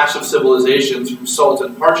the clash of civilizations from Salt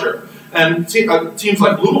and Parcher. And teams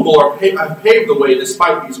like Louisville have paved the way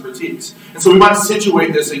despite these critiques. And so we might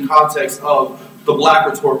situate this in context of the black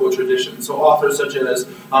rhetorical tradition. So authors such as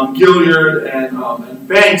Gilliard and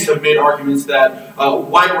Banks have made arguments that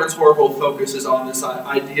white rhetorical focuses on this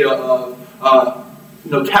idea of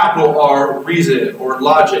capital R reason or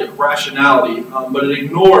logic, rationality, but it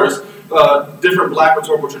ignores different black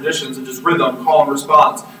rhetorical traditions such as rhythm, call and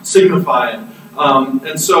response, signifying.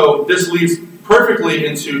 And so this leads perfectly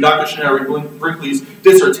into Dr. Shanae Brinkley's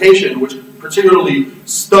dissertation, which particularly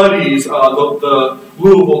studies the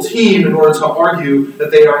Louisville team in order to argue that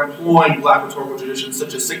they are employing black rhetorical traditions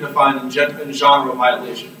such as signifying and genre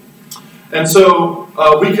violation. And so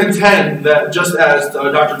we contend that just as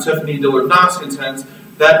Dr. Tiffany Dillard-Knox contends,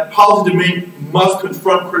 that policy debate must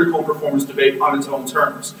confront critical performance debate on its own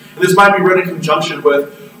terms. And this might be read in conjunction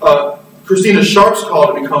with Christina Sharp's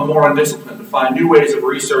call to become more undisciplined, to find new ways of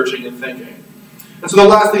researching and thinking. And so the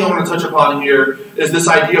last thing I want to touch upon here is this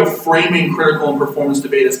idea of framing critical and performance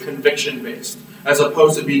debate as conviction-based, as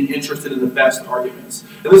opposed to being interested in the best arguments.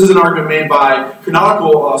 And this is an argument made by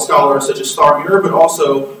canonical scholars such as Starr Muir, but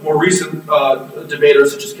also more recent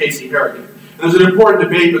debaters such as Casey Harrigan. And there's an important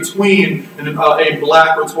debate between a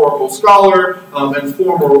black rhetorical scholar and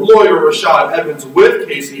former lawyer Rashad Evans with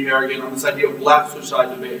Casey Harrigan on this idea of black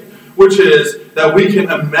suicide debate, which is that we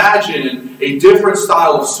can imagine a different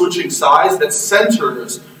style of switching sides that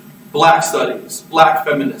centers black studies, black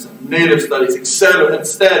feminism, native studies, etc.,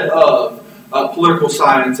 instead of political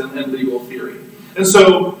science and legal theory. And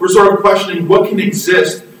so we're sort of questioning what can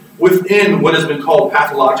exist within what has been called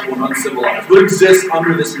pathological and uncivilized. What exists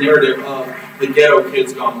under this narrative of the ghetto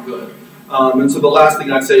kids gone good? And so the last thing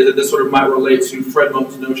I'd say is that this sort of might relate to Fred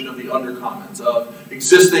Moten's notion of the undercommons, of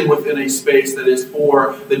existing within a space that is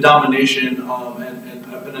for the domination and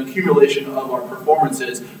an accumulation of our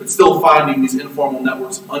performances, but still finding these informal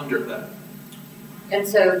networks under that. And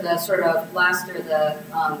so the sort of last or the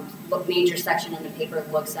major section in the paper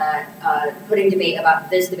looks at putting debate about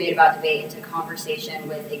debate into conversation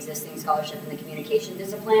with existing scholarship in the communication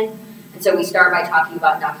discipline. And so we start by talking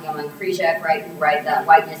about Nakayama and Krzyzek, right, who write that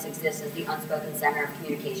whiteness exists as the unspoken center of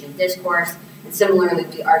communication discourse. And similarly,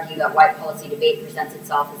 we argue that white policy debate presents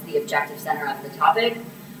itself as the objective center of the topic,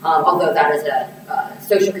 although that is a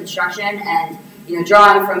social construction. And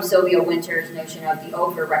drawing from Sylvia Winter's notion of the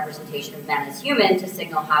over-representation of man as human to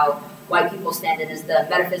signal how white people stand in as the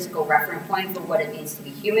metaphysical reference point for what it means to be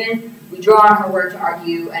human, we draw on her work to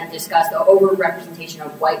argue and discuss the over-representation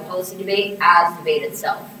of white policy debate as debate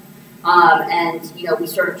itself. And we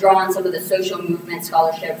sort of draw on some of the social movement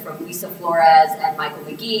scholarship from Lisa Flores and Michael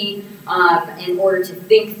McGee in order to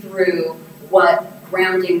think through what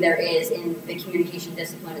grounding there is in the communication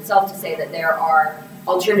discipline itself to say that there are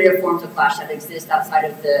alternative forms of clash that exist outside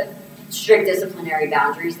of the strict disciplinary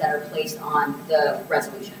boundaries that are placed on the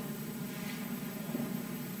resolution.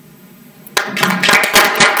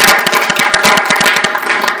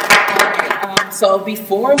 So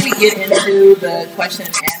before we get into the question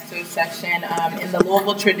and answer section, in the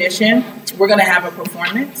Louisville tradition, we're going to have a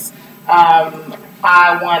performance.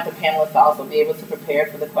 I want the panelists to also be able to prepare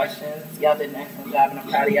for the questions. Y'all did an excellent job, and I'm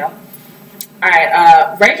proud of y'all. All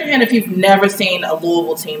right, raise your hand if you've never seen a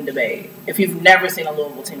Louisville team debate. If you've never seen a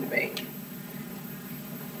Louisville team debate.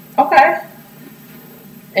 Okay.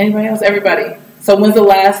 Anybody else? Everybody. So when's the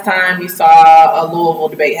last time you saw a Louisville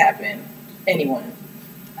debate happen? Anyone?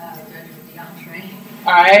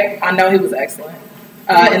 All right, I know he was excellent.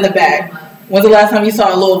 In the back. When's the last time you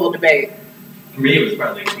saw a Louisville debate? For me, it was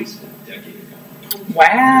probably at least a decade ago.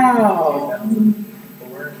 Wow.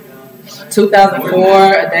 2004,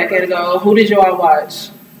 a decade ago. Who did you all watch?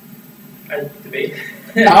 A debate.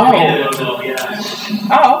 Oh. Yeah.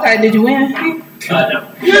 Oh, okay. Did you win?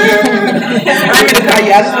 No.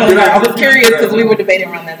 I was curious because we were debating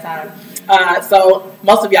around that time. So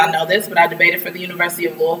most of y'all know this, but I debated for the University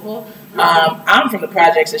of Louisville. I'm from the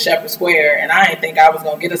projects at Shepherd Square, and I didn't think I was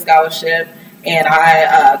going to get a scholarship, and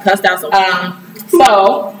I cussed out some.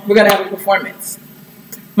 So we're going to have a performance.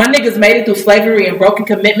 My niggas made it through slavery and broken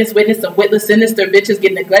commitments, witnessed some witless, sinister bitches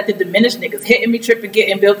get neglected, diminished, niggas hitting me, tripping,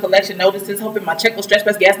 getting bill collection notices, hoping my check will stretch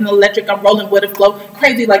past gas and electric, I'm rolling with a flow,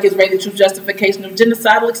 crazy like Israeli true justification of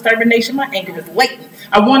genocidal extermination, my anger is latent.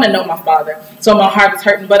 I want to know my father, so my heart is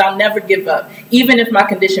hurting, but I'll never give up. Even if my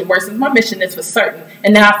condition worsens, my mission is for certain,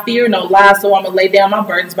 and now I fear no lies, so I'ma lay down my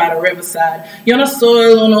burdens by the riverside. Yo no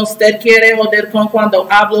soy uno usted quiere joder con cuando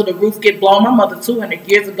hablo, the roof get blown. My mother 200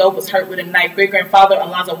 years ago was hurt with a knife. Great-grandfather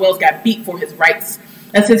Alonzo Wells got beat for his rights.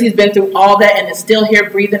 And since he's been through all that and is still here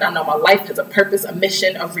breathing, I know my life has a purpose, a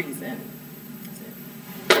mission, a reason.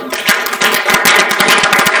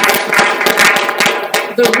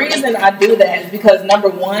 The reason I do that is because, number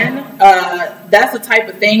one, that's the type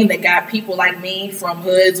of thing that got people like me from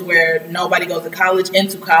hoods where nobody goes to college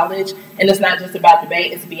into college. And it's not just about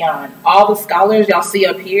debate, it's beyond. All the scholars y'all see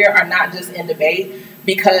up here are not just in debate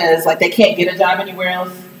because like they can't get a job anywhere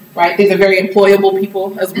else, right? These are very employable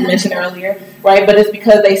people, as we mentioned earlier, right? But it's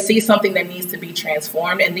because they see something that needs to be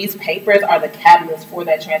transformed. And these papers are the catalyst for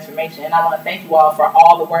that transformation. And I want to thank you all for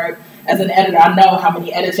all the work. As an editor, I know how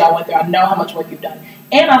many edits y'all went through. I know how much work you've done.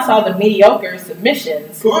 And I saw the mediocre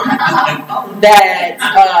submissions that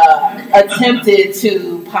attempted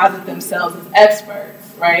to posit themselves as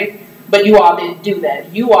experts, right? But you all didn't do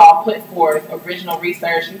that. You all put forth original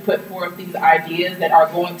research. You put forth these ideas that are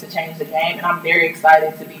going to change the game. And I'm very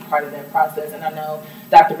excited to be part of that process. And I know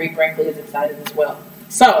Dr. Reed Brinkley is excited as well.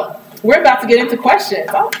 So we're about to get into questions.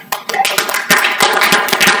 So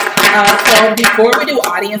before we do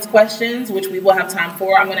audience questions, which we will have time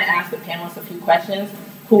for, I'm going to ask the panelists a few questions.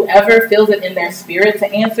 Whoever feels it in their spirit to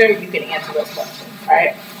answer, you can answer those questions, all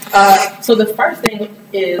right? So the first thing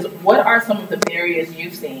is, what are some of the barriers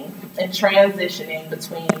you've seen in transitioning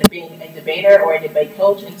between being a debater or a debate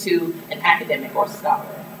coach into an academic or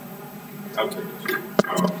scholar? I'll take this.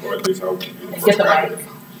 Or at least I'll get the mic.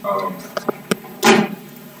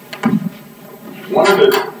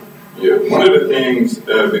 One of the things,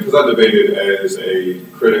 because I debated as a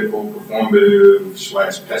critical, performative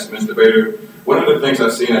 / pessimist debater, one of the things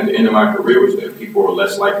I've seen at the end of my career was that people are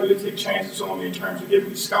less likely to take chances on me in terms of giving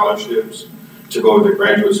me scholarships to go to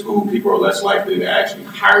graduate school. People are less likely to actually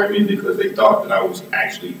hire me because they thought that I was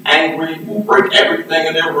actually angry, will break everything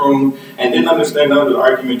in their room, and didn't understand none of the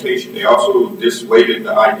argumentation. They also dissuaded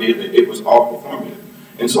the idea that it was all performative.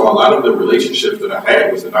 And so a lot of the relationships that I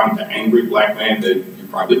had was that I'm the angry black man that you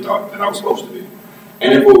probably thought that I was supposed to be.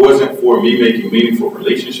 And if it wasn't for me making meaningful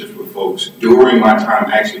relationships with folks during my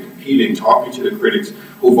time actually competing, talking to the critics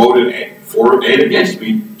who voted for and against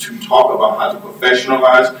me to talk about how to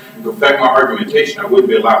professionalize and perfect my argumentation, I wouldn't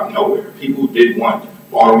be allowed nowhere. People did want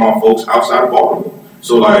Baltimore folks outside of Baltimore.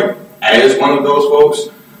 So like, as one of those folks,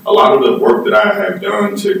 a lot of the work that I have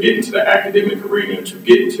done to get into the academic arena, to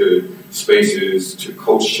get into spaces, to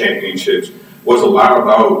coach championships, was a lot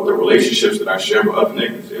about the relationships that I share with other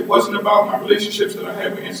niggas. It wasn't about my relationships that I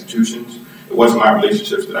had with institutions. It wasn't my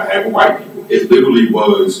relationships that I had with white people. It literally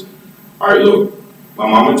was, all right, look, my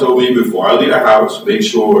mama told me before I leave the house, make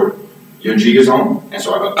sure your G is on. And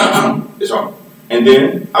so I go, it's on. And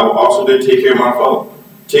then I will also then take care of my folk.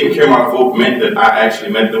 Taking care of my folk meant that I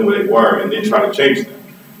actually met them where they were and then try to change them.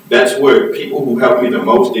 That's what people who helped me the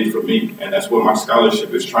most did for me. And that's what my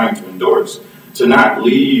scholarship is trying to endorse. To not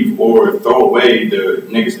leave or throw away the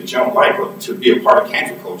niggas that you don't like, or to be a part of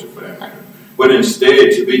cancel culture for that matter, but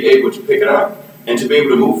instead to be able to pick it up and to be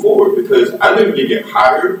able to move forward. Because I literally get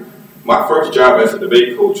hired. My first job as a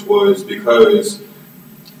debate coach was because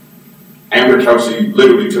Amber Kelsey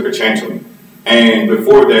literally took a chance on me. And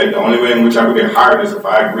before that, the only way in which I would get hired is if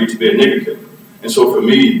I agreed to be a nigga killer. And so for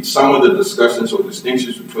me, some of the discussions or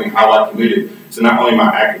distinctions between how I committed to not only my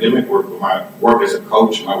academic work, but my work as a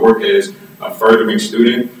coach, my work as a furthering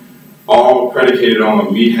student, all predicated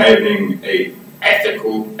on me having a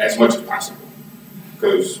ethical as much as possible.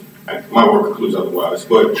 Because my work concludes otherwise.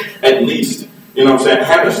 But at least, you know what I'm saying,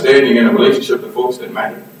 have a standing in a relationship with folks that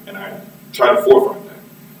matter. And I try to forefront that.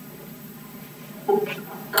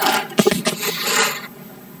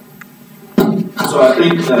 So I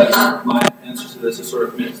think that my answer to this is sort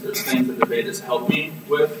of mixed. There's things that debate has helped me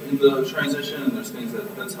with in the transition, and there's things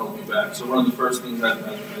that's held me back. So one of the first things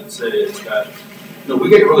I'd say is that we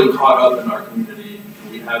get really caught up in our community.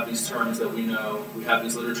 We have these terms that we know, we have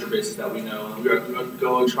these literature bases that we know, and we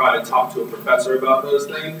go and try to talk to a professor about those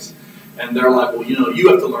things, and they're like, well, you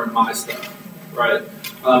have to learn my stuff, right?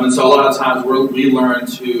 And so a lot of times we learn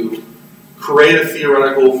to create a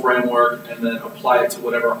theoretical framework and then apply it to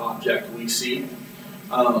whatever object we see.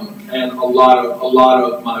 And a lot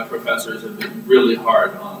of my professors have been really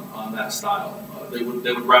hard on that style. They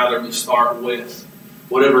would rather me start with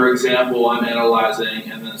whatever example I'm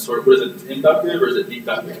analyzing, and then sort of, what is it, inductive or is it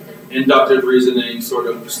deductive? Inductive reasoning, sort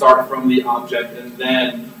of start from the object and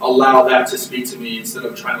then allow that to speak to me instead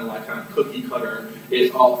of trying to like kind of cookie cutter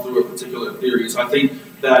it all through a particular theory. So I think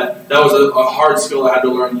that was a hard skill I had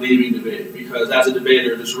to learn leaving debate, because as a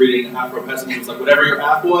debater, just reading Afro-pessimism was like, whatever your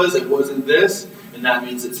app was, it wasn't this, and that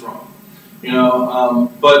means it's wrong. You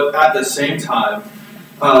know, but at the same time,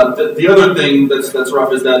 the other thing that's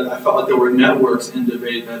rough is that I felt like there were networks in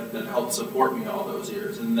debate that helped support me all those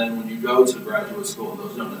years. And then when you go to graduate school,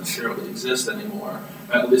 those don't necessarily exist anymore,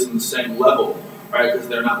 at least on the same level, right? Because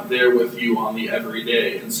they're not there with you on the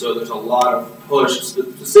everyday. And so there's a lot of push,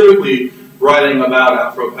 specifically writing about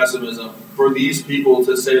Afro-pessimism, for these people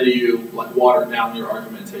to say to you, like, water down your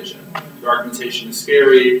argumentation. Your argumentation is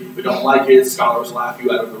scary, we don't like it, scholars laugh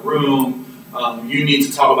you out of the room. You need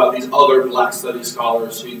to talk about these other Black Studies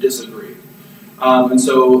scholars who disagree. And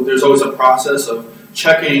so there's always a process of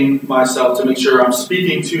checking myself to make sure I'm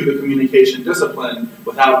speaking to the communication discipline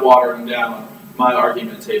without watering down my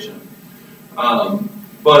argumentation.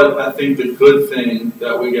 But I think the good thing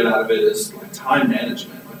that we get out of it is like time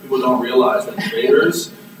management. Like, people don't realize that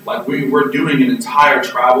debaters, like we're doing an entire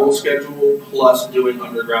travel schedule plus doing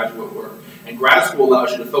undergraduate work. And grad school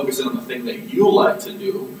allows you to focus in on the thing that you like to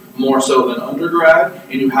do, more so than undergrad,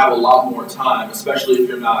 and you have a lot more time, especially if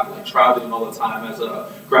you're not like traveling all the time as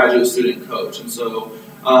a graduate student coach. And so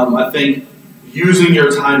I think using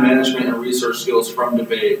your time management and research skills from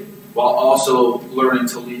debate, while also learning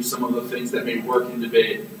to leave some of the things that may work in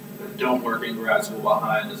debate that don't work in grad school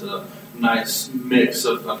behind, is a nice mix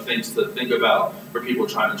of things to think about for people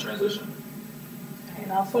trying to transition.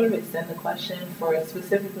 And I'll sort of extend the question for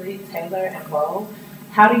specifically Taylor and Bo.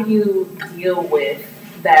 How do you deal with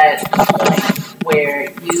that point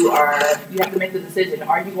where you have to make the decision?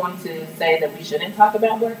 Are you going to say that we shouldn't talk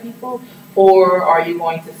about Black people, or are you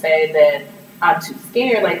going to say that I'm too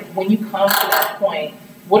scared? Like, when you come to that point,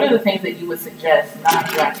 what are the things that you would suggest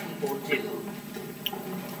non-Black people do?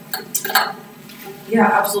 Yeah,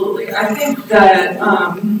 absolutely. I think that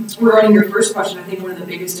regarding your first question, I think one of the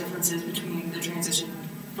biggest differences between the transition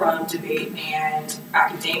from debate and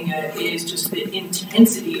academia is just the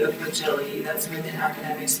intensity of fragility that's within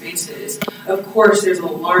academic spaces. Of course, there's a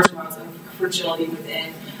large amount of fragility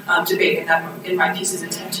within debate, and that in my piece is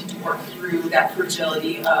attempting to work through that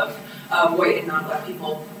fragility of white and non-Black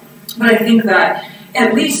people. But I think that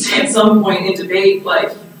at least at some point in debate,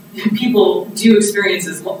 like, people do experience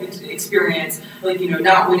like, you know,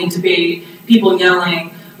 not winning debate, people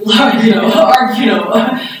yelling,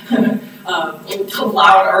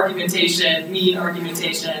 loud argumentation, mean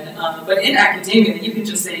argumentation. But in academia, you can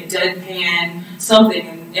just say deadpan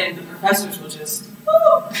something, and the professors will just,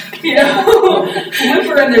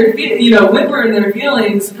 whimper in their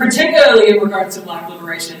feelings, particularly in regards to Black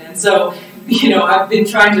liberation. And so, I've been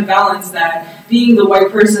trying to balance that, being the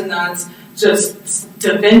white person that's just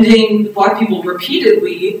defending Black people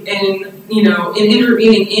repeatedly and, in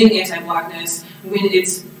intervening in anti-Blackness when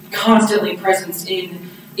it's constantly present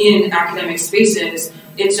in academic spaces.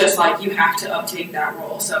 It's just like you have to uptake that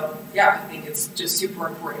role. So, yeah, I think it's just super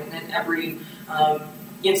important in every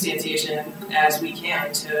instantiation as we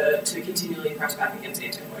can to continually press back against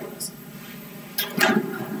anti-whiteness.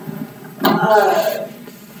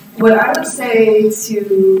 What I would say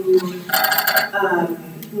to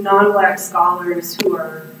non-Black scholars who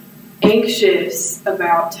are anxious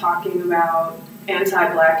about talking about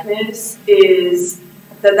anti-Blackness is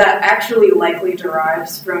that actually likely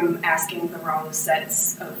derives from asking the wrong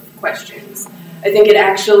sets of questions. I think it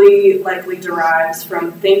actually likely derives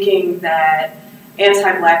from thinking that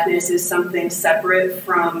anti-Blackness is something separate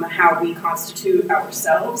from how we constitute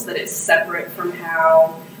ourselves, that it's separate from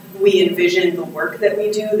how we envision the work that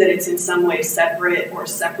we do, that it's in some way separate or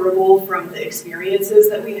separable from the experiences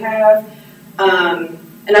that we have.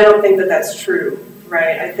 And I don't think that that's true,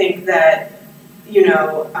 right? I think that,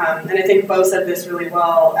 and I think Bo said this really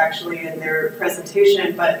well, actually, in their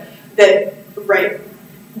presentation, but that, right,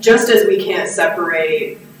 just as we can't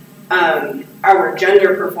separate our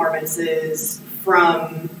gender performances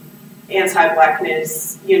from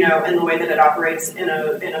anti-Blackness, and the way that it operates in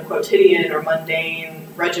a quotidian or mundane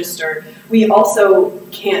register, we also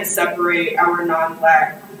can't separate our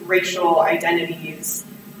non-Black racial identities.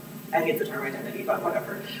 I hate the term identity, but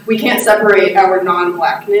whatever. We can't separate our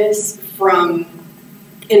non-Blackness from,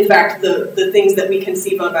 in fact, the things that we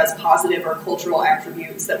conceive of as positive or cultural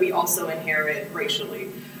attributes that we also inherit racially.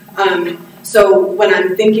 So when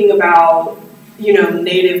I'm thinking about,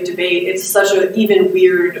 Native debate, it's such an even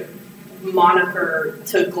weird moniker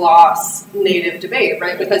to gloss Native debate,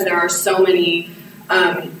 right? Because there are so many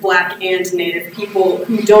Black and Native people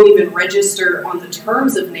who don't even register on the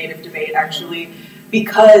terms of Native debate, actually,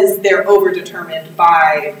 because they're overdetermined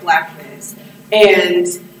by Blackness. And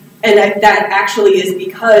that actually is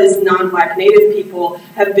because non-Black Native people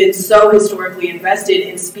have been so historically invested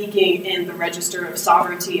in speaking in the register of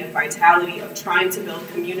sovereignty and vitality of trying to build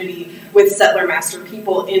community with settler master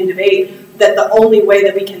people in debate, that the only way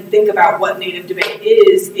that we can think about what Native debate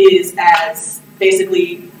is as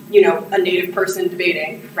basically, you know, a Native person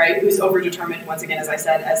debating, right, who's overdetermined, once again, as I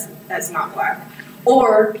said, as not Black.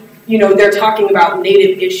 Or, you know, they're talking about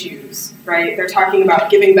Native issues, right? They're talking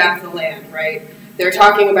about giving back the land, right? They're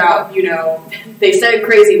talking about, you know, they said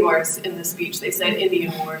crazy horse in the speech, they said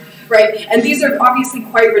Indian war, right? And these are obviously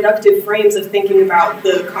quite reductive frames of thinking about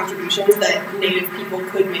the contributions that Native people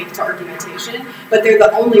could make to argumentation, but they're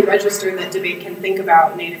the only register that debate can think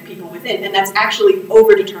about Native people within, and that's actually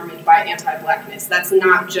overdetermined by anti-Blackness. That's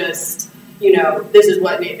not just, you know, this is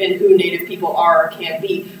what and who Native people are or can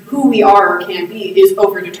be. Who we are or can be is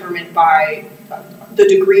overdetermined by the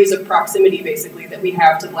degrees of proximity, basically, that we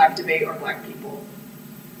have to Black debate or Black people.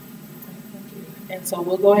 And so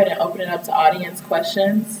we'll go ahead and open it up to audience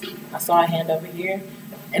questions. I saw a hand over here.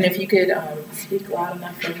 And if you could speak loud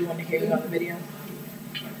enough for everyone to hear you on the video.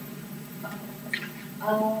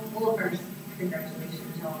 Well, first,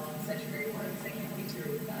 congratulations on such great work. I can't wait to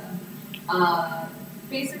read that.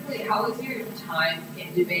 Basically, how has your time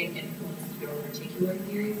in debate influenced your particular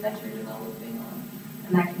theories that you're developing on?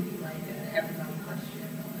 And that can be like an everybody question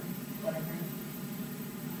or whatever.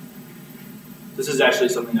 This is actually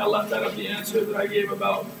something I left out of the answer that I gave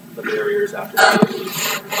about the barriers after debate,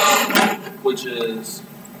 which is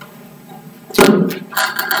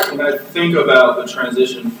when I think about the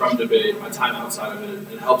transition from debate, my time outside of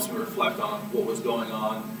it, it helps me reflect on what was going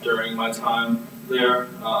on during my time there.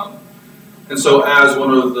 And so as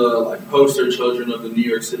one of the poster children of the New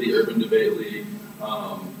York City Urban Debate League,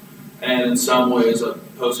 and in some ways a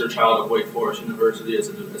poster child of Wake Forest University as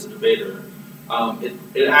a debater,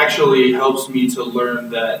 it actually helps me to learn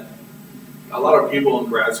that a lot of people in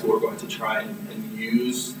grad school are going to try and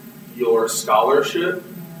use your scholarship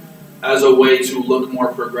as a way to look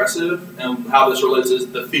more progressive, and how this relates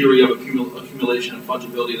is the theory of accumulation and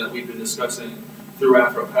fungibility that we've been discussing through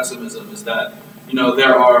Afro-pessimism, is that, you know,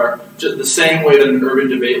 there are just the same way that an urban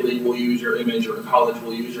debate league will use your image or a college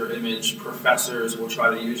will use your image, professors will try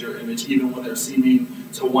to use your image even when they're seeming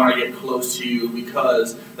to want to get close to you,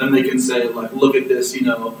 because then they can say, like, look at this, you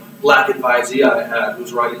know, Black advisee I had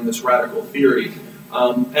who's writing this radical theory.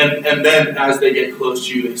 And then as they get close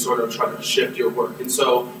to you, they sort of try to shift your work. And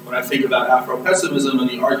so when I think about Afro-pessimism and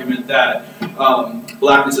the argument that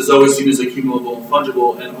Blackness is always seen as accumulable and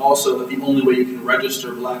fungible, and also that the only way you can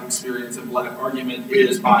register Black experience and Black argument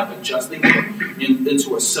is by adjusting it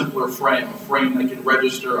into a simpler frame, a frame that can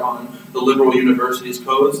register on the liberal university's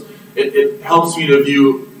codes, it helps me to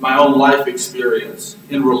view my own life experience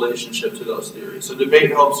in relationship to those theories. So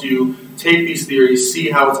debate helps you take these theories, see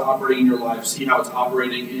how it's operating in your life, see how it's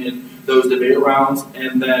operating in those debate rounds,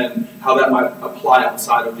 and then how that might apply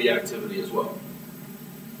outside of the activity as well.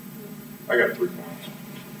 I got 3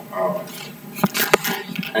 points.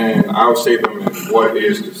 And I'll say them in what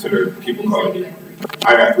is considered, people call it,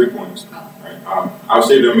 I got 3 points. Right? I'll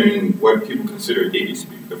say them in what people consider Iggy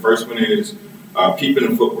speak. The first one is peeping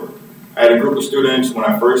and footwork. I had a group of students when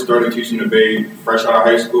I first started teaching debate, fresh out of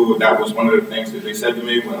high school. That was one of the things that they said to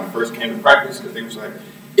me when I first came to practice, because they was like,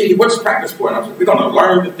 Iggy, what's practice for? And I was like, we're going to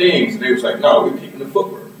learn the things. And they was like, no, we're peeping the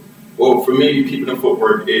footwork. Well, for me, peeping the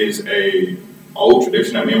footwork is a old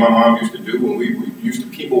tradition that me and my mom used to do when we used to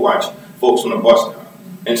people watch folks on the bus stop.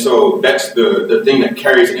 And so that's the thing that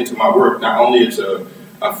carries into my work. Not only is a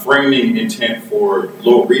framing intent for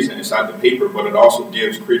little reason inside the paper, but it also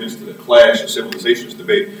gives credence to the clash of civilizations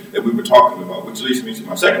debate that we were talking about, which leads me to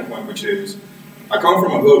my second point, which is I come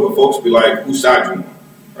from a hood where folks be like, whose side you on?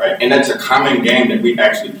 Right? And that's a common game that we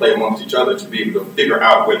actually play amongst each other to be able to figure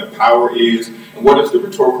out where the power is and what is the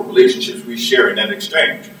rhetorical relationships we share in that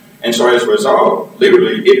exchange. And so as a result,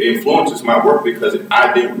 literally, it influences my work because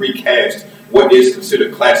I then recast what is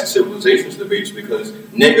considered class of civilizations debates, because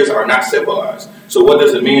niggas are not civilized. So what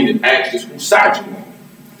does it mean to ask is whose side you on?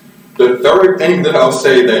 The third thing that I'll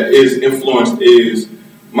say that is influenced is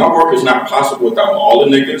my work is not possible without all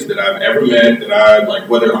the niggas that I've ever met, that I like,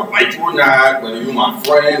 whether I like you or not, whether you're my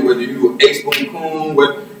friend, whether you ace boom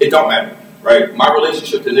coon, it don't matter, right? My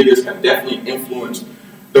relationship to niggas have definitely influenced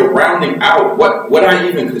the rounding out what I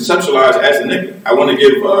even conceptualize as a nigga. I want to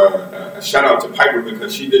give a shout out to Piper,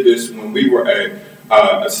 because she did this when we were at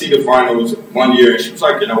a CEDA finals one year, and she was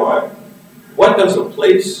like, you know what does a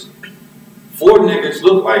place for niggas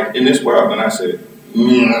look like in this world? And I said,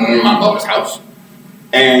 my mother's house.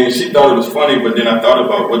 And she thought it was funny, but then I thought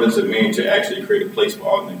about what does it mean to actually create a place for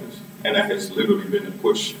all niggas. And that has literally been the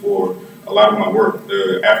push for a lot of my work.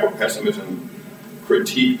 The Afro-pessimism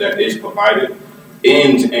critique that is provided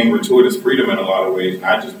ends in gratuitous freedom in a lot of ways. And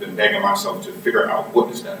I've just been begging myself to figure out what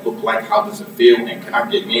does that look like, how does it feel, and can I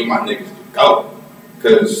get me and my niggas to go?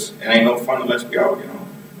 Because it ain't no fun unless we go, you know.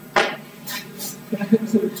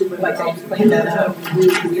 Like to explain that out.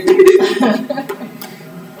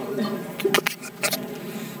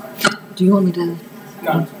 Do you want me to?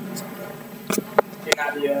 No. Hey,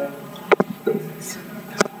 Nadia.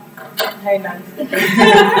 Hey, Nadia.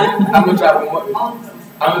 I'm gonna drop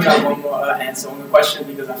one more answer on the question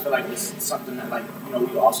because I feel like it's something that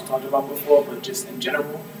we also talked about before, but just in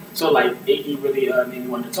general. So Iggy really made me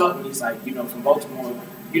want to talk, and he's from Baltimore.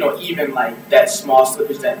 Even that small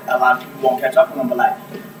slippage that a lot of people won't catch up on, but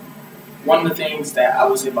one of the things that I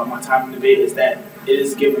would say about my time in debate is that it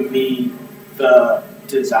has given me the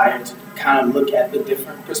desire to kind of look at the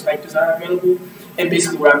different perspectives that are available. And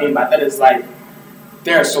basically what I mean by that is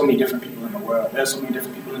there are so many different people in the world. There are so many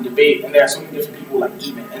different people in debate, and there are so many different people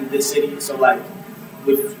even in this city. So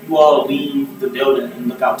if you all leave the building and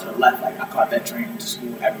look out to the left, I caught that train to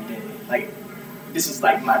school every day. This is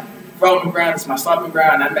my rolling ground, it's my stopping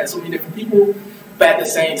ground. I met so many different people, but at the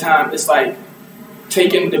same time, it's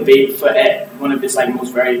taking debate for at one of its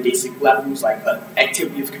most very basic levels, an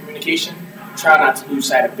activity of communication. Try not to lose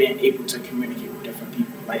sight of being able to communicate with different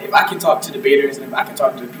people. If I can talk to debaters and if I can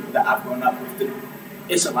talk to the people that I've grown up with, then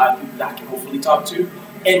it's a lot of people that I can hopefully talk to,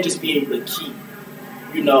 and just be able to keep,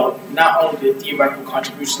 not only the theoretical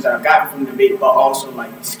contributions that I've gotten from debate, but also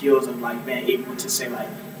the skills of being able to say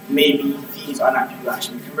maybe these are not people I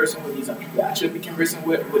should be conversing with, these are people that I should be conversing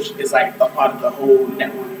with, which is a part of the whole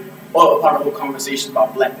network, or a part of the whole conversation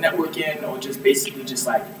about black networking, or just basically just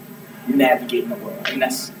navigating the world. And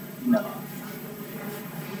that's,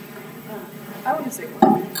 I want to say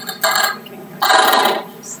one thing.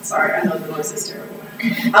 Sorry, I know the noise is terrible.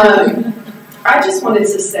 I just wanted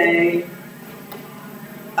to say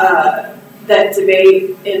that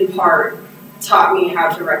debate, in part, taught me how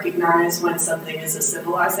to recognize when something is a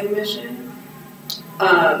civilizing mission.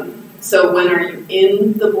 So when are you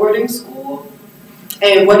in the boarding school?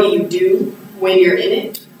 And what do you do when you're in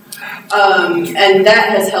it? And that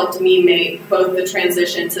has helped me make both the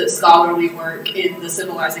transition to scholarly work in the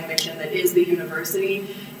civilizing mission that is the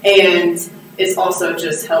university, and it's also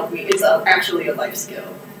just helped me, it's actually a life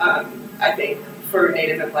skill, I think, for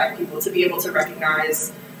Native and Black people to be able to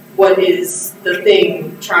recognize what is the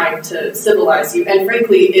thing trying to civilize you. And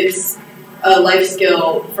frankly, it's a life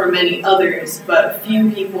skill for many others, but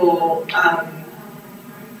few people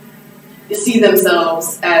see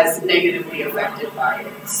themselves as negatively affected by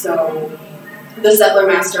it. So the settler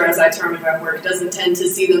master, as I term in my work, doesn't tend to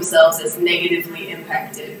see themselves as negatively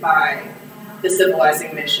impacted by the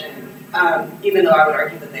civilizing mission, even though I would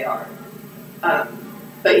argue that they are.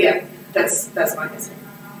 But yeah, that's my answer.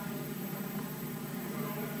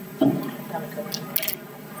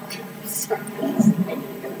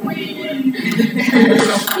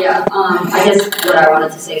 Yeah, I guess what I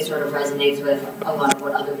wanted to say sort of resonates with a lot of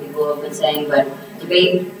what other people have been saying, but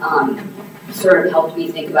debate sort of helped me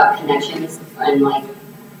think about connections and like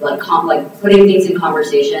putting things in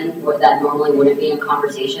conversation that normally wouldn't be in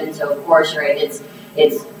conversation. So of course, right,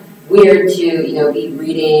 it's weird to be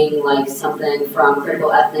reading something from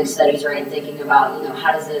critical ethnic studies, right, and thinking about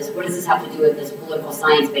what does this have to do with this political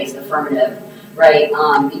science-based affirmative, right?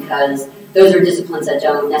 Because those are disciplines that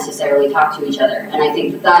don't necessarily talk to each other. And I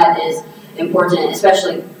think that is important,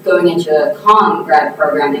 especially going into a comm grad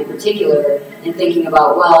program in particular, and thinking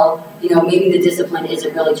about, maybe the discipline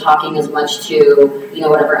isn't really talking as much to,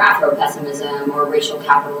 whatever Afro-pessimism or racial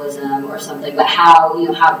capitalism or something, but how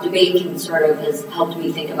debate can sort of has helped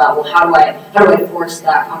me think about, how do I force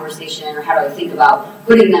that conversation, or how do I think about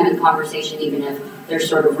putting them in conversation even if there's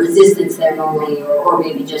sort of resistance there normally, or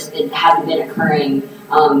maybe just it hasn't been occurring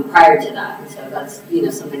prior to that. And so that's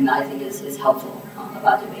something that I think is helpful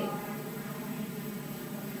about debate.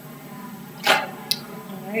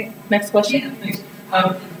 All right, next question. Yeah, thanks.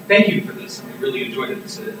 Thank you for this. I really enjoyed it.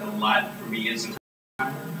 It's a lot for me as a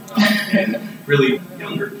and really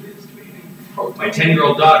younger kids debating. My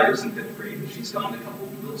 10-year-old daughter's in 5th grade, and she's gone to a couple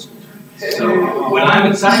of middle school tournaments. So what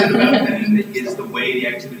I'm excited about then is the way the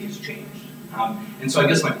activity has changed. And so I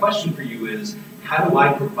guess my question for you is, how do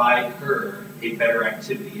I provide her a better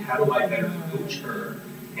activity? How do I better coach her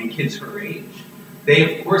and kids her age?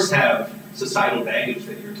 They, of course, have societal baggage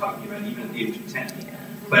that you're talking about, even at the age of 10.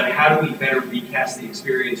 But how do we better recast the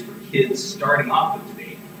experience for kids starting off with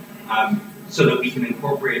debate? so that we can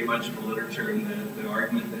incorporate much of the literature in the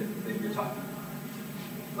argument that you're talking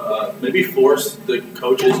about? Maybe force the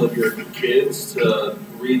coaches of your kids to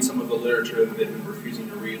read some of the literature that they've been refusing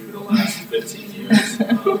to read for the last 15 years.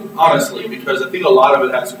 Honestly, because I think a lot of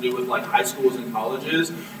it has to do with like high schools and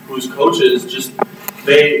colleges whose coaches just,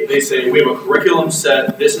 they say, we have a curriculum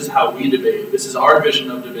set, this is how we debate, this is our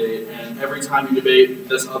vision of debate, and every time you debate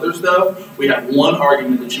this other stuff, we have one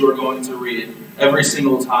argument that you are going to read every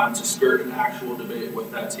single time to skirt an actual debate with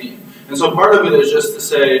that team. And so part of it is just to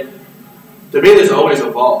say, debate has always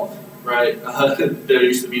evolved, right? There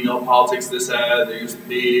used to be no politics this ad, there used to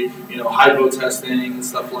be, hypo testing and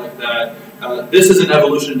stuff like that. This is an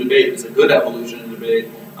evolution of debate, it's a good evolution of debate.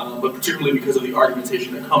 But particularly because of the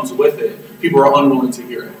argumentation that comes with it, people are unwilling to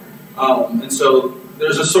hear it. And so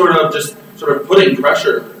there's a sort of putting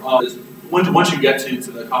pressure on. Once you get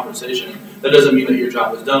to the conversation, that doesn't mean that your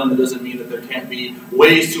job is done. That doesn't mean that there can't be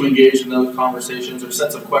ways to engage in those conversations or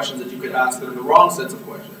sets of questions that you could ask that are the wrong sets of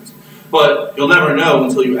questions. But you'll never know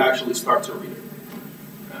until you actually start to read it.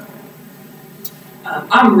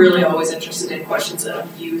 I'm really always interested in questions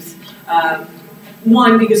of youth.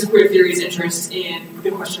 One, because queer theory's interest in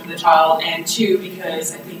the question of the child, and two,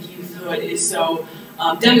 because I think youthhood is so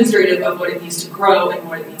demonstrative of what it means to grow and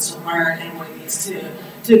what it means to learn and what it means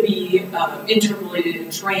to be interpolated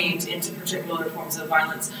and trained into particular forms of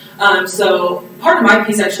violence. So part of my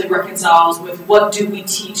piece actually reconciles with what do we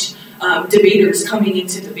teach debaters coming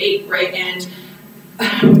into debate, right? And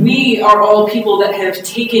we are all people that have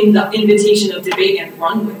taken the invitation of debate and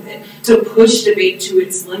run with it, to push debate to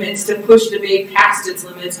its limits, to push debate past its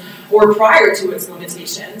limits or prior to its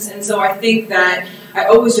limitations. And so I think that I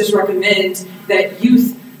always just recommend that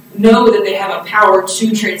youth know that they have a power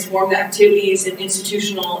to transform the activities and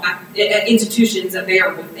institutions that they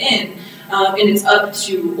are within, and it's up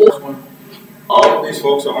to all of these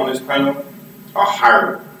folks are on this panel are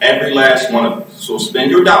hired. Every last one of them. So spend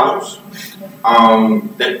your dollars.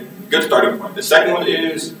 That good starting point. The second one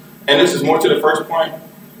is, and this is more to the first point,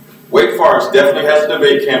 Wake Forest definitely has a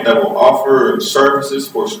debate camp that will offer services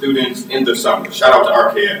for students in the summer. Shout out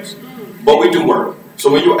to RKS. But we do work. So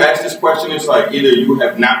when you ask this question, it's like either you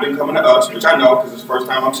have not been coming to us, which I know because it's the first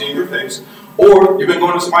time I'm seeing your face, or you've been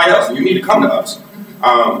going to somebody else and you need to come to us.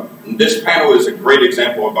 This panel is a great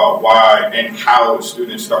example about why and how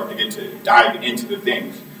students start to get to dive into the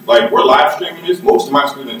things. Like, we're live streaming this. Most of my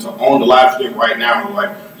students are on the live stream right now. And we're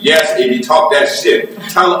like, yes, if you talk that shit,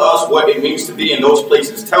 tell us what it means to be in those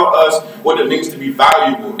places. Tell us what it means to be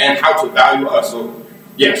valuable and how to value us. So,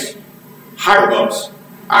 yes, hire us.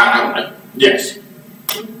 Yes.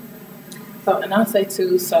 So, and I'll say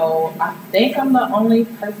too, so I think I'm the only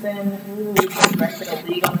person who directed a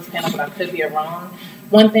league on this panel, but I could be wrong.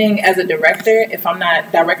 One thing, as a director, if I'm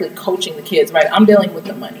not directly coaching the kids, right, I'm dealing with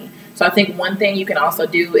the money. So I think one thing you can also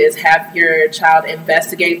do is have your child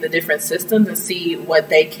investigate the different systems and see what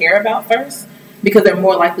they care about first, because they're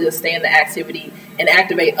more likely to stay in the activity and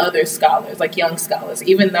activate other scholars, like young scholars,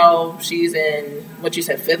 even though she's in, what you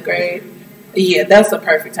said, 5th grade. Yeah, that's the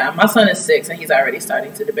perfect time. My son is 6 and he's already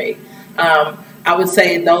starting to debate. I would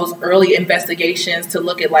say those early investigations to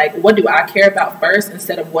look at, like, what do I care about first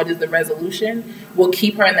instead of what is the resolution will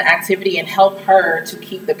keep her in the activity and help her to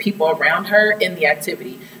keep the people around her in the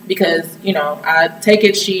activity. Because, I take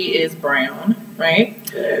it she is brown, right?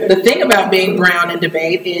 The thing about being brown in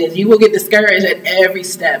debate is you will get discouraged at every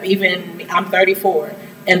step. Even I'm 34.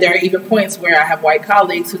 And there are even points where I have white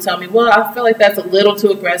colleagues who tell me, well, I feel like that's a little too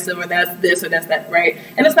aggressive, or that's this or that's that, right?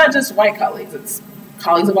 And it's not just white colleagues, it's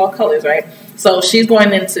colleagues of all colors, right? So she's going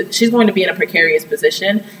to be in a precarious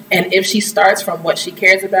position, and if she starts from what she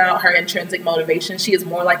cares about, her intrinsic motivation, she is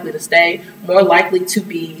more likely to stay, more likely to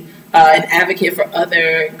be an advocate for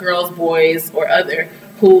other girls, boys, or other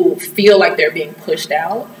who feel like they're being pushed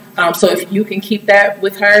out. So if you can keep that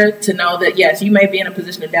with her to know that, yes, you may be in a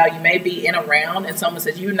position of doubt, you may be in a round, and someone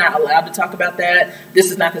says, you're not allowed to talk about that,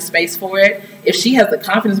 this is not the space for it. If she has the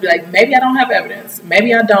confidence to be like, maybe I don't have evidence,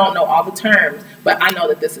 maybe I don't know all the terms, but I know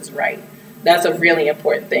that this is right. That's a really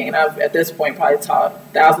important thing. And I've, at this point, probably taught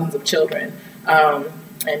thousands of children.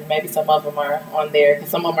 And maybe some of them are on there, because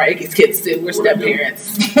some of them are Iggy's kids too. We're step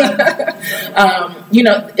parents.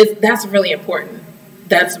 That's really important.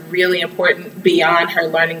 That's really important beyond her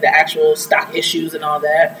learning the actual stock issues and all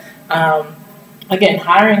that. Again,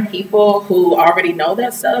 hiring people who already know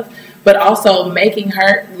that stuff, but also letting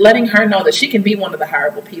her know that she can be one of the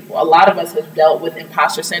hireable people. A lot of us have dealt with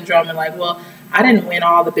imposter syndrome and like, well, I didn't win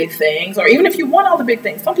all the big things. Or even if you won all the big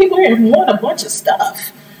things, some people here have won a bunch of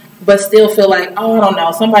stuff. but still feel like, oh, I don't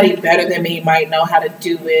know, somebody better than me might know how to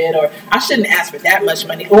do it, or I shouldn't ask for that much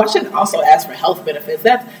money, or I shouldn't also ask for health benefits.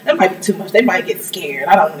 That might be too much. They might get scared.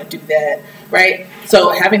 I don't want to do that, right?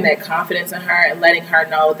 So having that confidence in her and letting her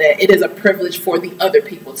know that it is a privilege for the other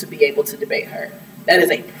people to be able to debate her. That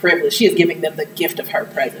is a privilege. She is giving them the gift of her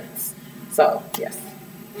presence. So, yes.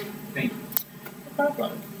 Thank you. No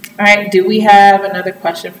problem. All right, do we have another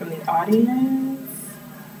question from the audience?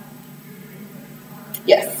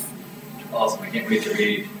 Yes. Awesome. I can't wait to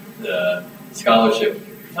read the scholarship.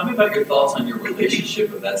 Tell me about your thoughts on your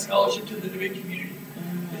relationship of that scholarship to the debate community.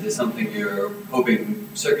 Is this something you're hoping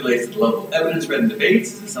circulates at the level of evidence read in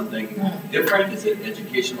debates? Is it something different? Is it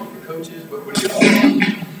educational for coaches? What are your thoughts on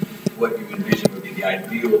what you envision would be the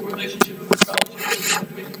ideal relationship of the scholarship to the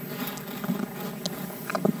debate community?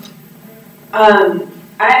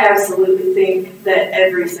 I absolutely think that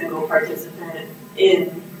every single participant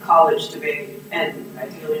in college debate, and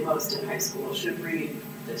ideally most in high school, should read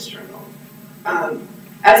this journal.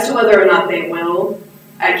 As to whether or not they will,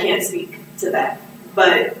 I can't speak to that.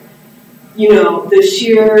 But, you know, the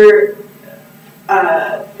sheer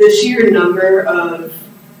number of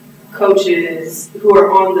coaches who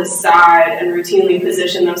are on the side and routinely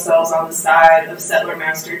position themselves on the side of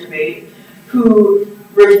settler-master debate, who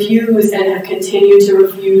refuse and have continued to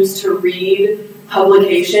refuse to read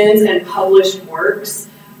publications and published works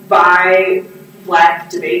by Black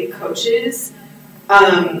debate coaches,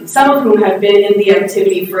 some of whom have been in the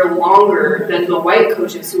activity for longer than the white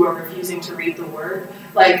coaches who are refusing to read the work.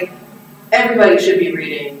 Like, everybody should be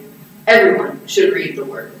reading, everyone should read the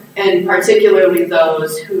work, and particularly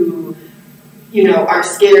those who, you know, are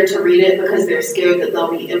scared to read it because they're scared that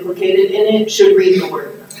they'll be implicated in it, should read the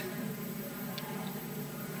work.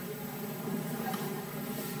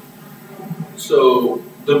 So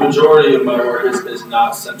the majority of my work is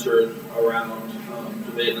not centered around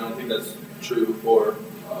debate, and I don't think that's true for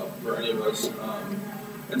any of us.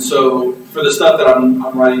 And so for the stuff that I'm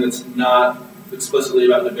writing that's not explicitly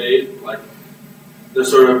about debate, like they're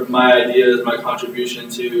sort of my ideas, my contribution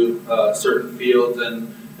to certain fields,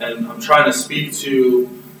 and I'm trying to speak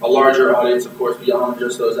to a larger audience, of course, beyond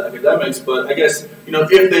just those academics. But I guess, you know,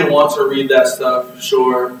 if they want to read that stuff,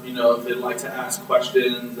 sure. You know, if they'd like to ask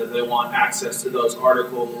questions, if they want access to those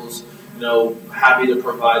articles, you know, happy to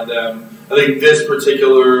provide them. I think this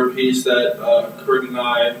particular piece that Corinne and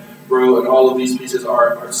I wrote, and all of these pieces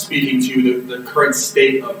are speaking to the current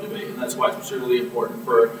state of debate, and that's why it's particularly important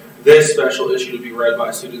for this special issue to be read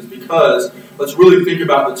by students, because let's really think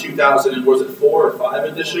about the 2004 or 5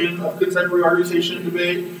 edition of Contemporary Argumentation and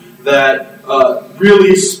Debate that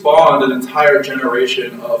really spawned an entire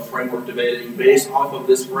generation of framework debating based off of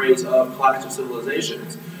this phrase of clash of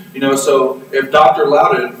civilizations. You know, so if Dr.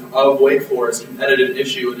 Loudon of Wake Forest can edit an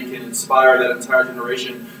issue and he can inspire that entire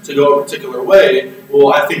generation to go a particular way,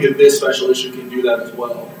 well, I think that this special issue can do that as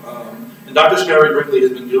well. And Dr. Sherry Brinkley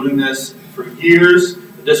has been doing this for years.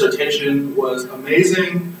 The dissertation was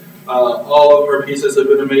amazing. All of her pieces have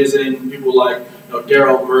been amazing. People like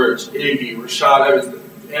Daryl Birch, Iggy, Rashad Evans,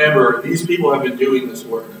 Amber, these people have been doing this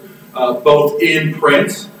work, both in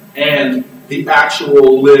print and the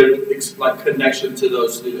actual lived connection to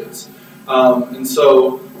those students. And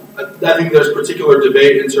so I think there's particular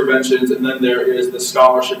debate interventions, and then there is the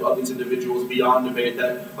scholarship of these individuals beyond debate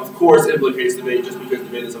that, of course, implicates debate just because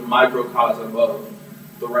debate is a microcosm of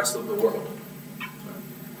the rest of the world.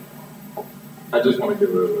 I just want to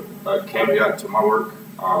give a caveat to my work,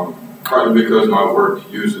 partly because my work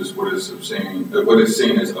uses what is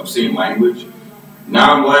seen as obscene language.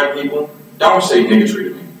 Non-black people, don't say niggatry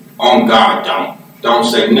to me. On God, don't. Don't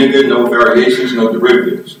say nigga, no variations, no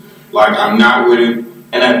derivatives. Like, I'm not with it.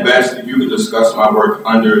 And at best, you can discuss my work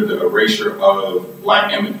under the erasure of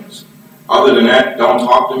Black eminence. Other than that, don't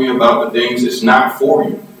talk to me about the things it's not for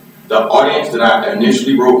you. The audience that I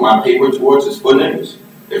initially wrote my paper towards is for niggas.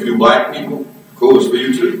 If you Black people, cool, it's for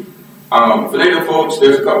you too. For Native folks,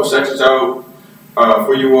 there's a couple sections out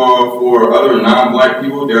for you all. For other non-Black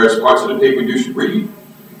people, there's parts of the paper you should read.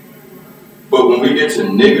 But when we get to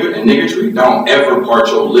nigga and niggatry, don't ever part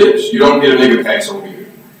your lips. You don't get a nigga pass over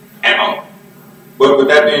here at all. But with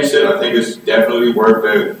that being said, I think it's definitely work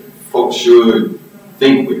that folks should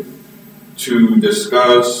think with, to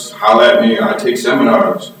discuss, holler at me. I take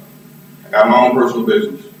seminars. I got my own personal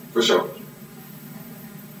business, for sure.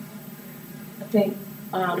 I think,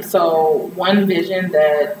 so one vision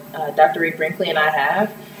that Dr. Reed Brinkley and I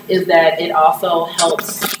have is that it also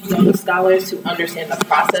helps young scholars to understand the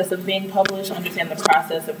process of being published, understand the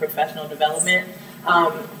process of professional development.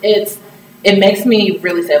 It makes me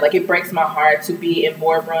really sad. Like, it breaks my heart to be in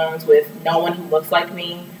boardrooms with no one who looks like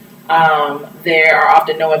me, There are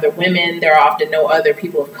often no other women. There are often no other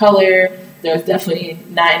people of color. There's definitely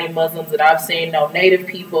not any Muslims that I've seen, no Native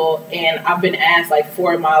people. And I've been asked, like,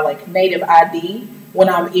 for my, like, Native ID when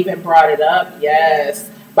I've even brought it up, yes,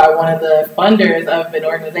 by one of the funders of an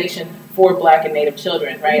organization for Black and Native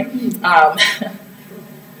children, right?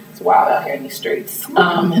 It's wild out here in these streets, in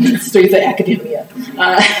the streets of academia.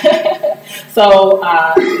 So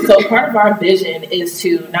part of our vision is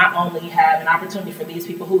to not only have an opportunity for these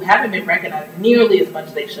people who haven't been recognized nearly as much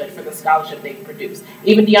as they should for the scholarship they've produced.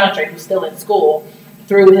 Even DeAndre, who's still in school,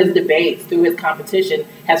 through his debates, through his competition,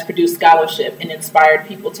 has produced scholarship and inspired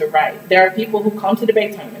people to write. There are people who come to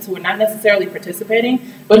debate tournaments who are not necessarily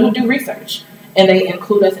participating, but who do research, and they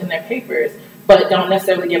include us in their papers, but don't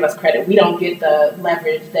necessarily give us credit. We don't get the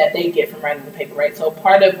leverage that they get from writing the paper, right? So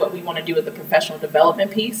part of what we want to do is the professional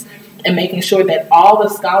development piece and making sure that all the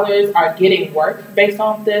scholars are getting work based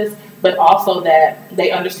on this, but also that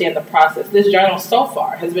they understand the process. This journal so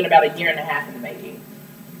far has been about 1.5 years in the making.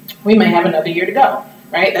 We may have another year to go,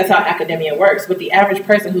 right? That's how academia works. But the average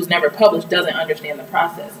person who's never published doesn't understand the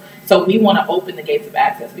process. So we want to open the gates of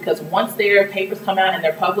access, because once their papers come out and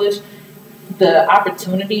they're published, the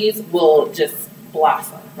opportunities will just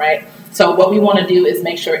blossom, right? So what we want to do is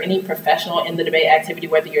make sure any professional in the debate activity,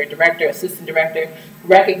 whether you're a director, assistant director,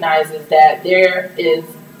 recognizes that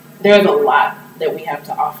there's a lot that we have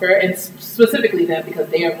to offer, and specifically them because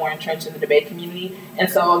they are more entrenched in the debate community. And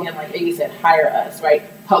so again, like Iggy said, hire us, right?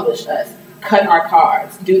 Publish us, cut our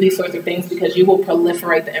cards, do these sorts of things, because you will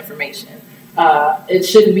proliferate the information. It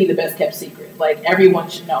shouldn't be the best kept secret. Like, everyone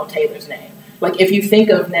should know Taylor's name. Like, if you think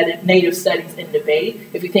of Native studies in debate,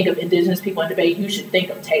 if you think of Indigenous people in debate, you should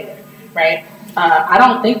think of Taylor, right? I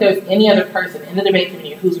don't think there's any other person in the debate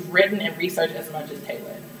community who's written and researched as much as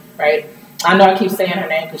Taylor, right? I know I keep saying her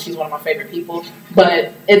name because she's one of my favorite people,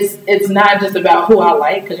 but it's not just about who I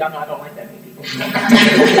like, because y'all know I don't like that many people.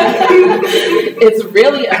 It's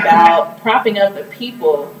really about propping up the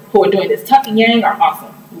people who are doing this. Tuck and Yang are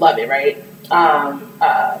awesome. Love it, right?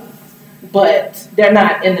 But they're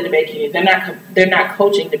not in the debate community. They're not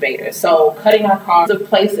coaching debaters. So cutting our cards of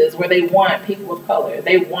places where they want people of color.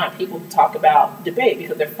 They want people to talk about debate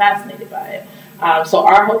because they're fascinated by it. So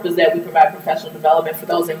our hope is that we provide professional development for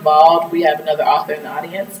those involved. We have another author in the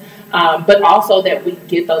audience. But also that we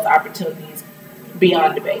get those opportunities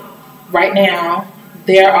beyond debate. Right now,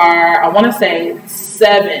 there are, I want to say,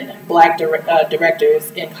 7 Black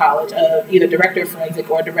directors in college, of either director of forensic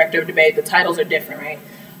or director of debate. The titles are different, right?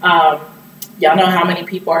 Y'all know how many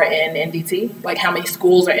people are in NDT? Like, how many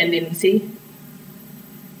schools are in NDT?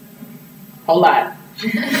 Whole lot.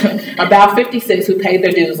 About 56 who paid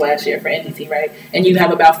their dues last year for NDT, right? And you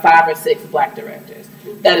have about 5 or 6 Black directors.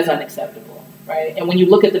 That is unacceptable, right? And when you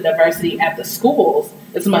look at the diversity at the schools,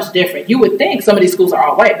 it's much different. You would think some of these schools are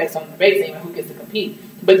all white based on the debate team and who gets to compete.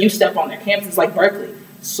 But you step on their campuses like Berkeley,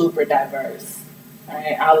 super diverse,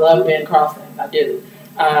 right? I love Ben Carlson, I do.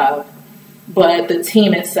 But the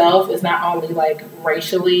team itself is not only like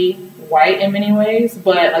racially white in many ways,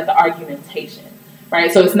 but like the argumentation,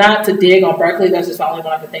 right? So it's not to dig on Berkeley. That's just the only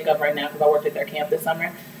one I can think of right now because I worked at their camp this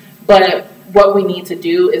summer. But what we need to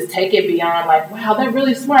do is take it beyond like, wow, they're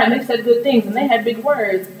really smart and they said good things and they had big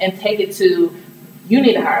words, and take it to, you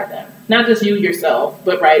need to hire them. Not just you yourself,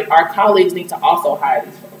 but right, our colleagues need to also hire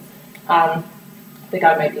these folks. I think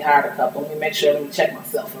I maybe hired a couple. Let me make sure. Let me check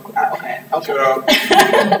myself. Okay.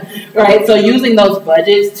 Right. So using those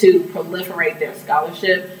budgets to proliferate their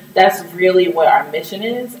scholarship, that's really what our mission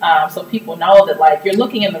is. So people know that, like, you're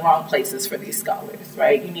looking in the wrong places for these scholars,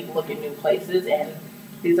 right? You need to look in new places, and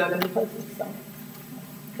these are the new places. So,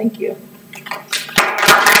 thank you.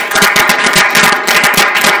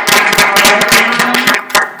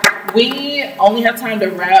 We only have time to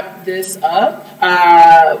wrap this up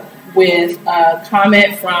with a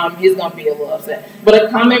comment from, he's going to be a little upset, but a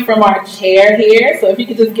comment from our chair here. So if you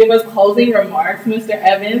could just give us closing remarks, Mr.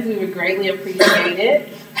 Evans, we would greatly appreciate it.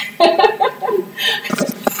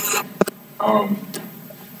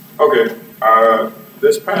 Okay.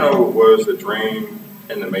 This panel was a dream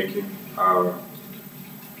in the making.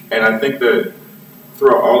 And I think that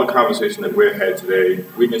throughout all the conversation that we've had today,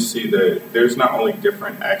 we can see that there's not only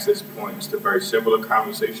different access points to very similar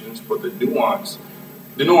conversations, but the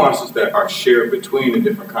nuances that are shared between the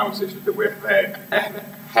different conversations that we've had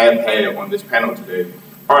on this panel today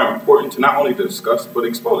are important to not only discuss, but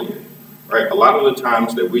exfoliate, right? A lot of the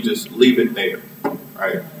times that we just leave it there,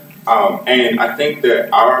 right? And I think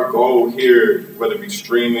that our goal here, whether it be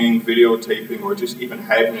streaming, videotaping, or just even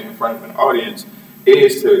having it in front of an audience,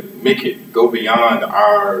 is to make it go beyond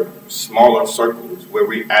our smaller circles where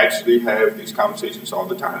we actually have these conversations all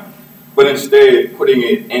the time. But but instead putting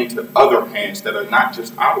it into other hands that are not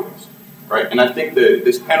just ours, right? And I think that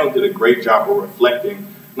this panel did a great job of reflecting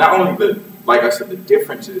not only the, like I said, the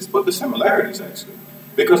differences, but the similarities actually.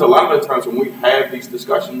 Because a lot of the times when we have these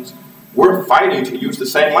discussions, we're fighting to use the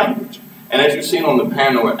same language. And as you've seen on the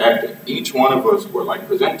panel, after each one of us were like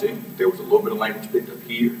presenting, there was a little bit of language picked up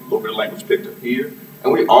here, a little bit of language picked up here,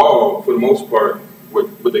 and we all, for the most part,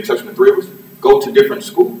 with the exception of 3 of us, go to different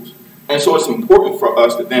schools. And so it's important for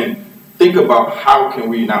us to then think about how can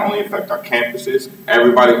we not only affect our campuses,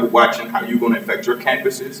 everybody who's watching, how you're going to affect your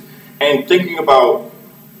campuses, and thinking about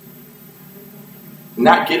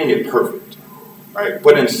not getting it perfect, right?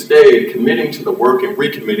 But instead committing to the work and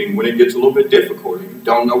recommitting when it gets a little bit difficult and you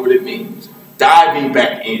don't know what it means. Diving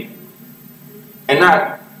back in. And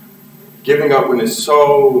not giving up when it's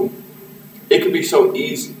so, it could be so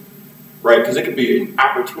easy, right? Because it could be an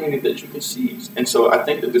opportunity that you can seize. And so I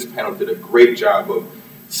think that this panel did a great job of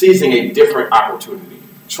seizing a different opportunity,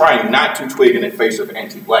 trying not to twig in the face of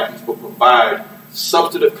anti-blackness, but provide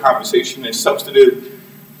substantive conversation and substantive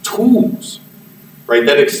tools, right,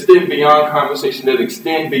 that extend beyond conversation, that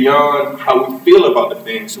extend beyond how we feel about the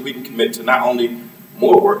things, so we can commit to not only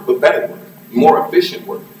more work, but better work, more efficient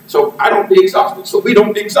work. So I don't be exhausted, so we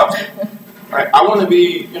don't be exhausted. Right? I want to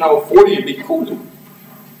be, 40 and be cool.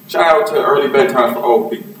 Shout out to early bedtime for old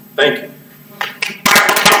people. Thank you.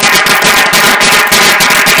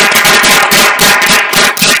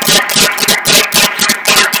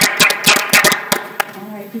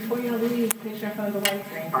 Before y'all leave, picture in front of the white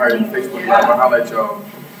screen. All right, Facebook Live, I'll holler at y'all.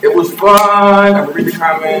 It was fun. I'm going to read the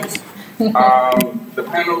comments. The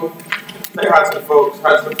panel, say hi to the folks,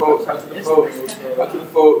 hi to the folks, hi to the folks, hi to the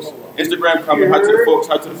folks. Instagram comment, hi to the folks,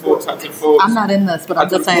 hi to the folks, hi to the folks. I'm not in this, but I'm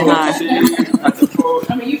just saying hi. Hi to the folks.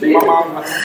 See my mom.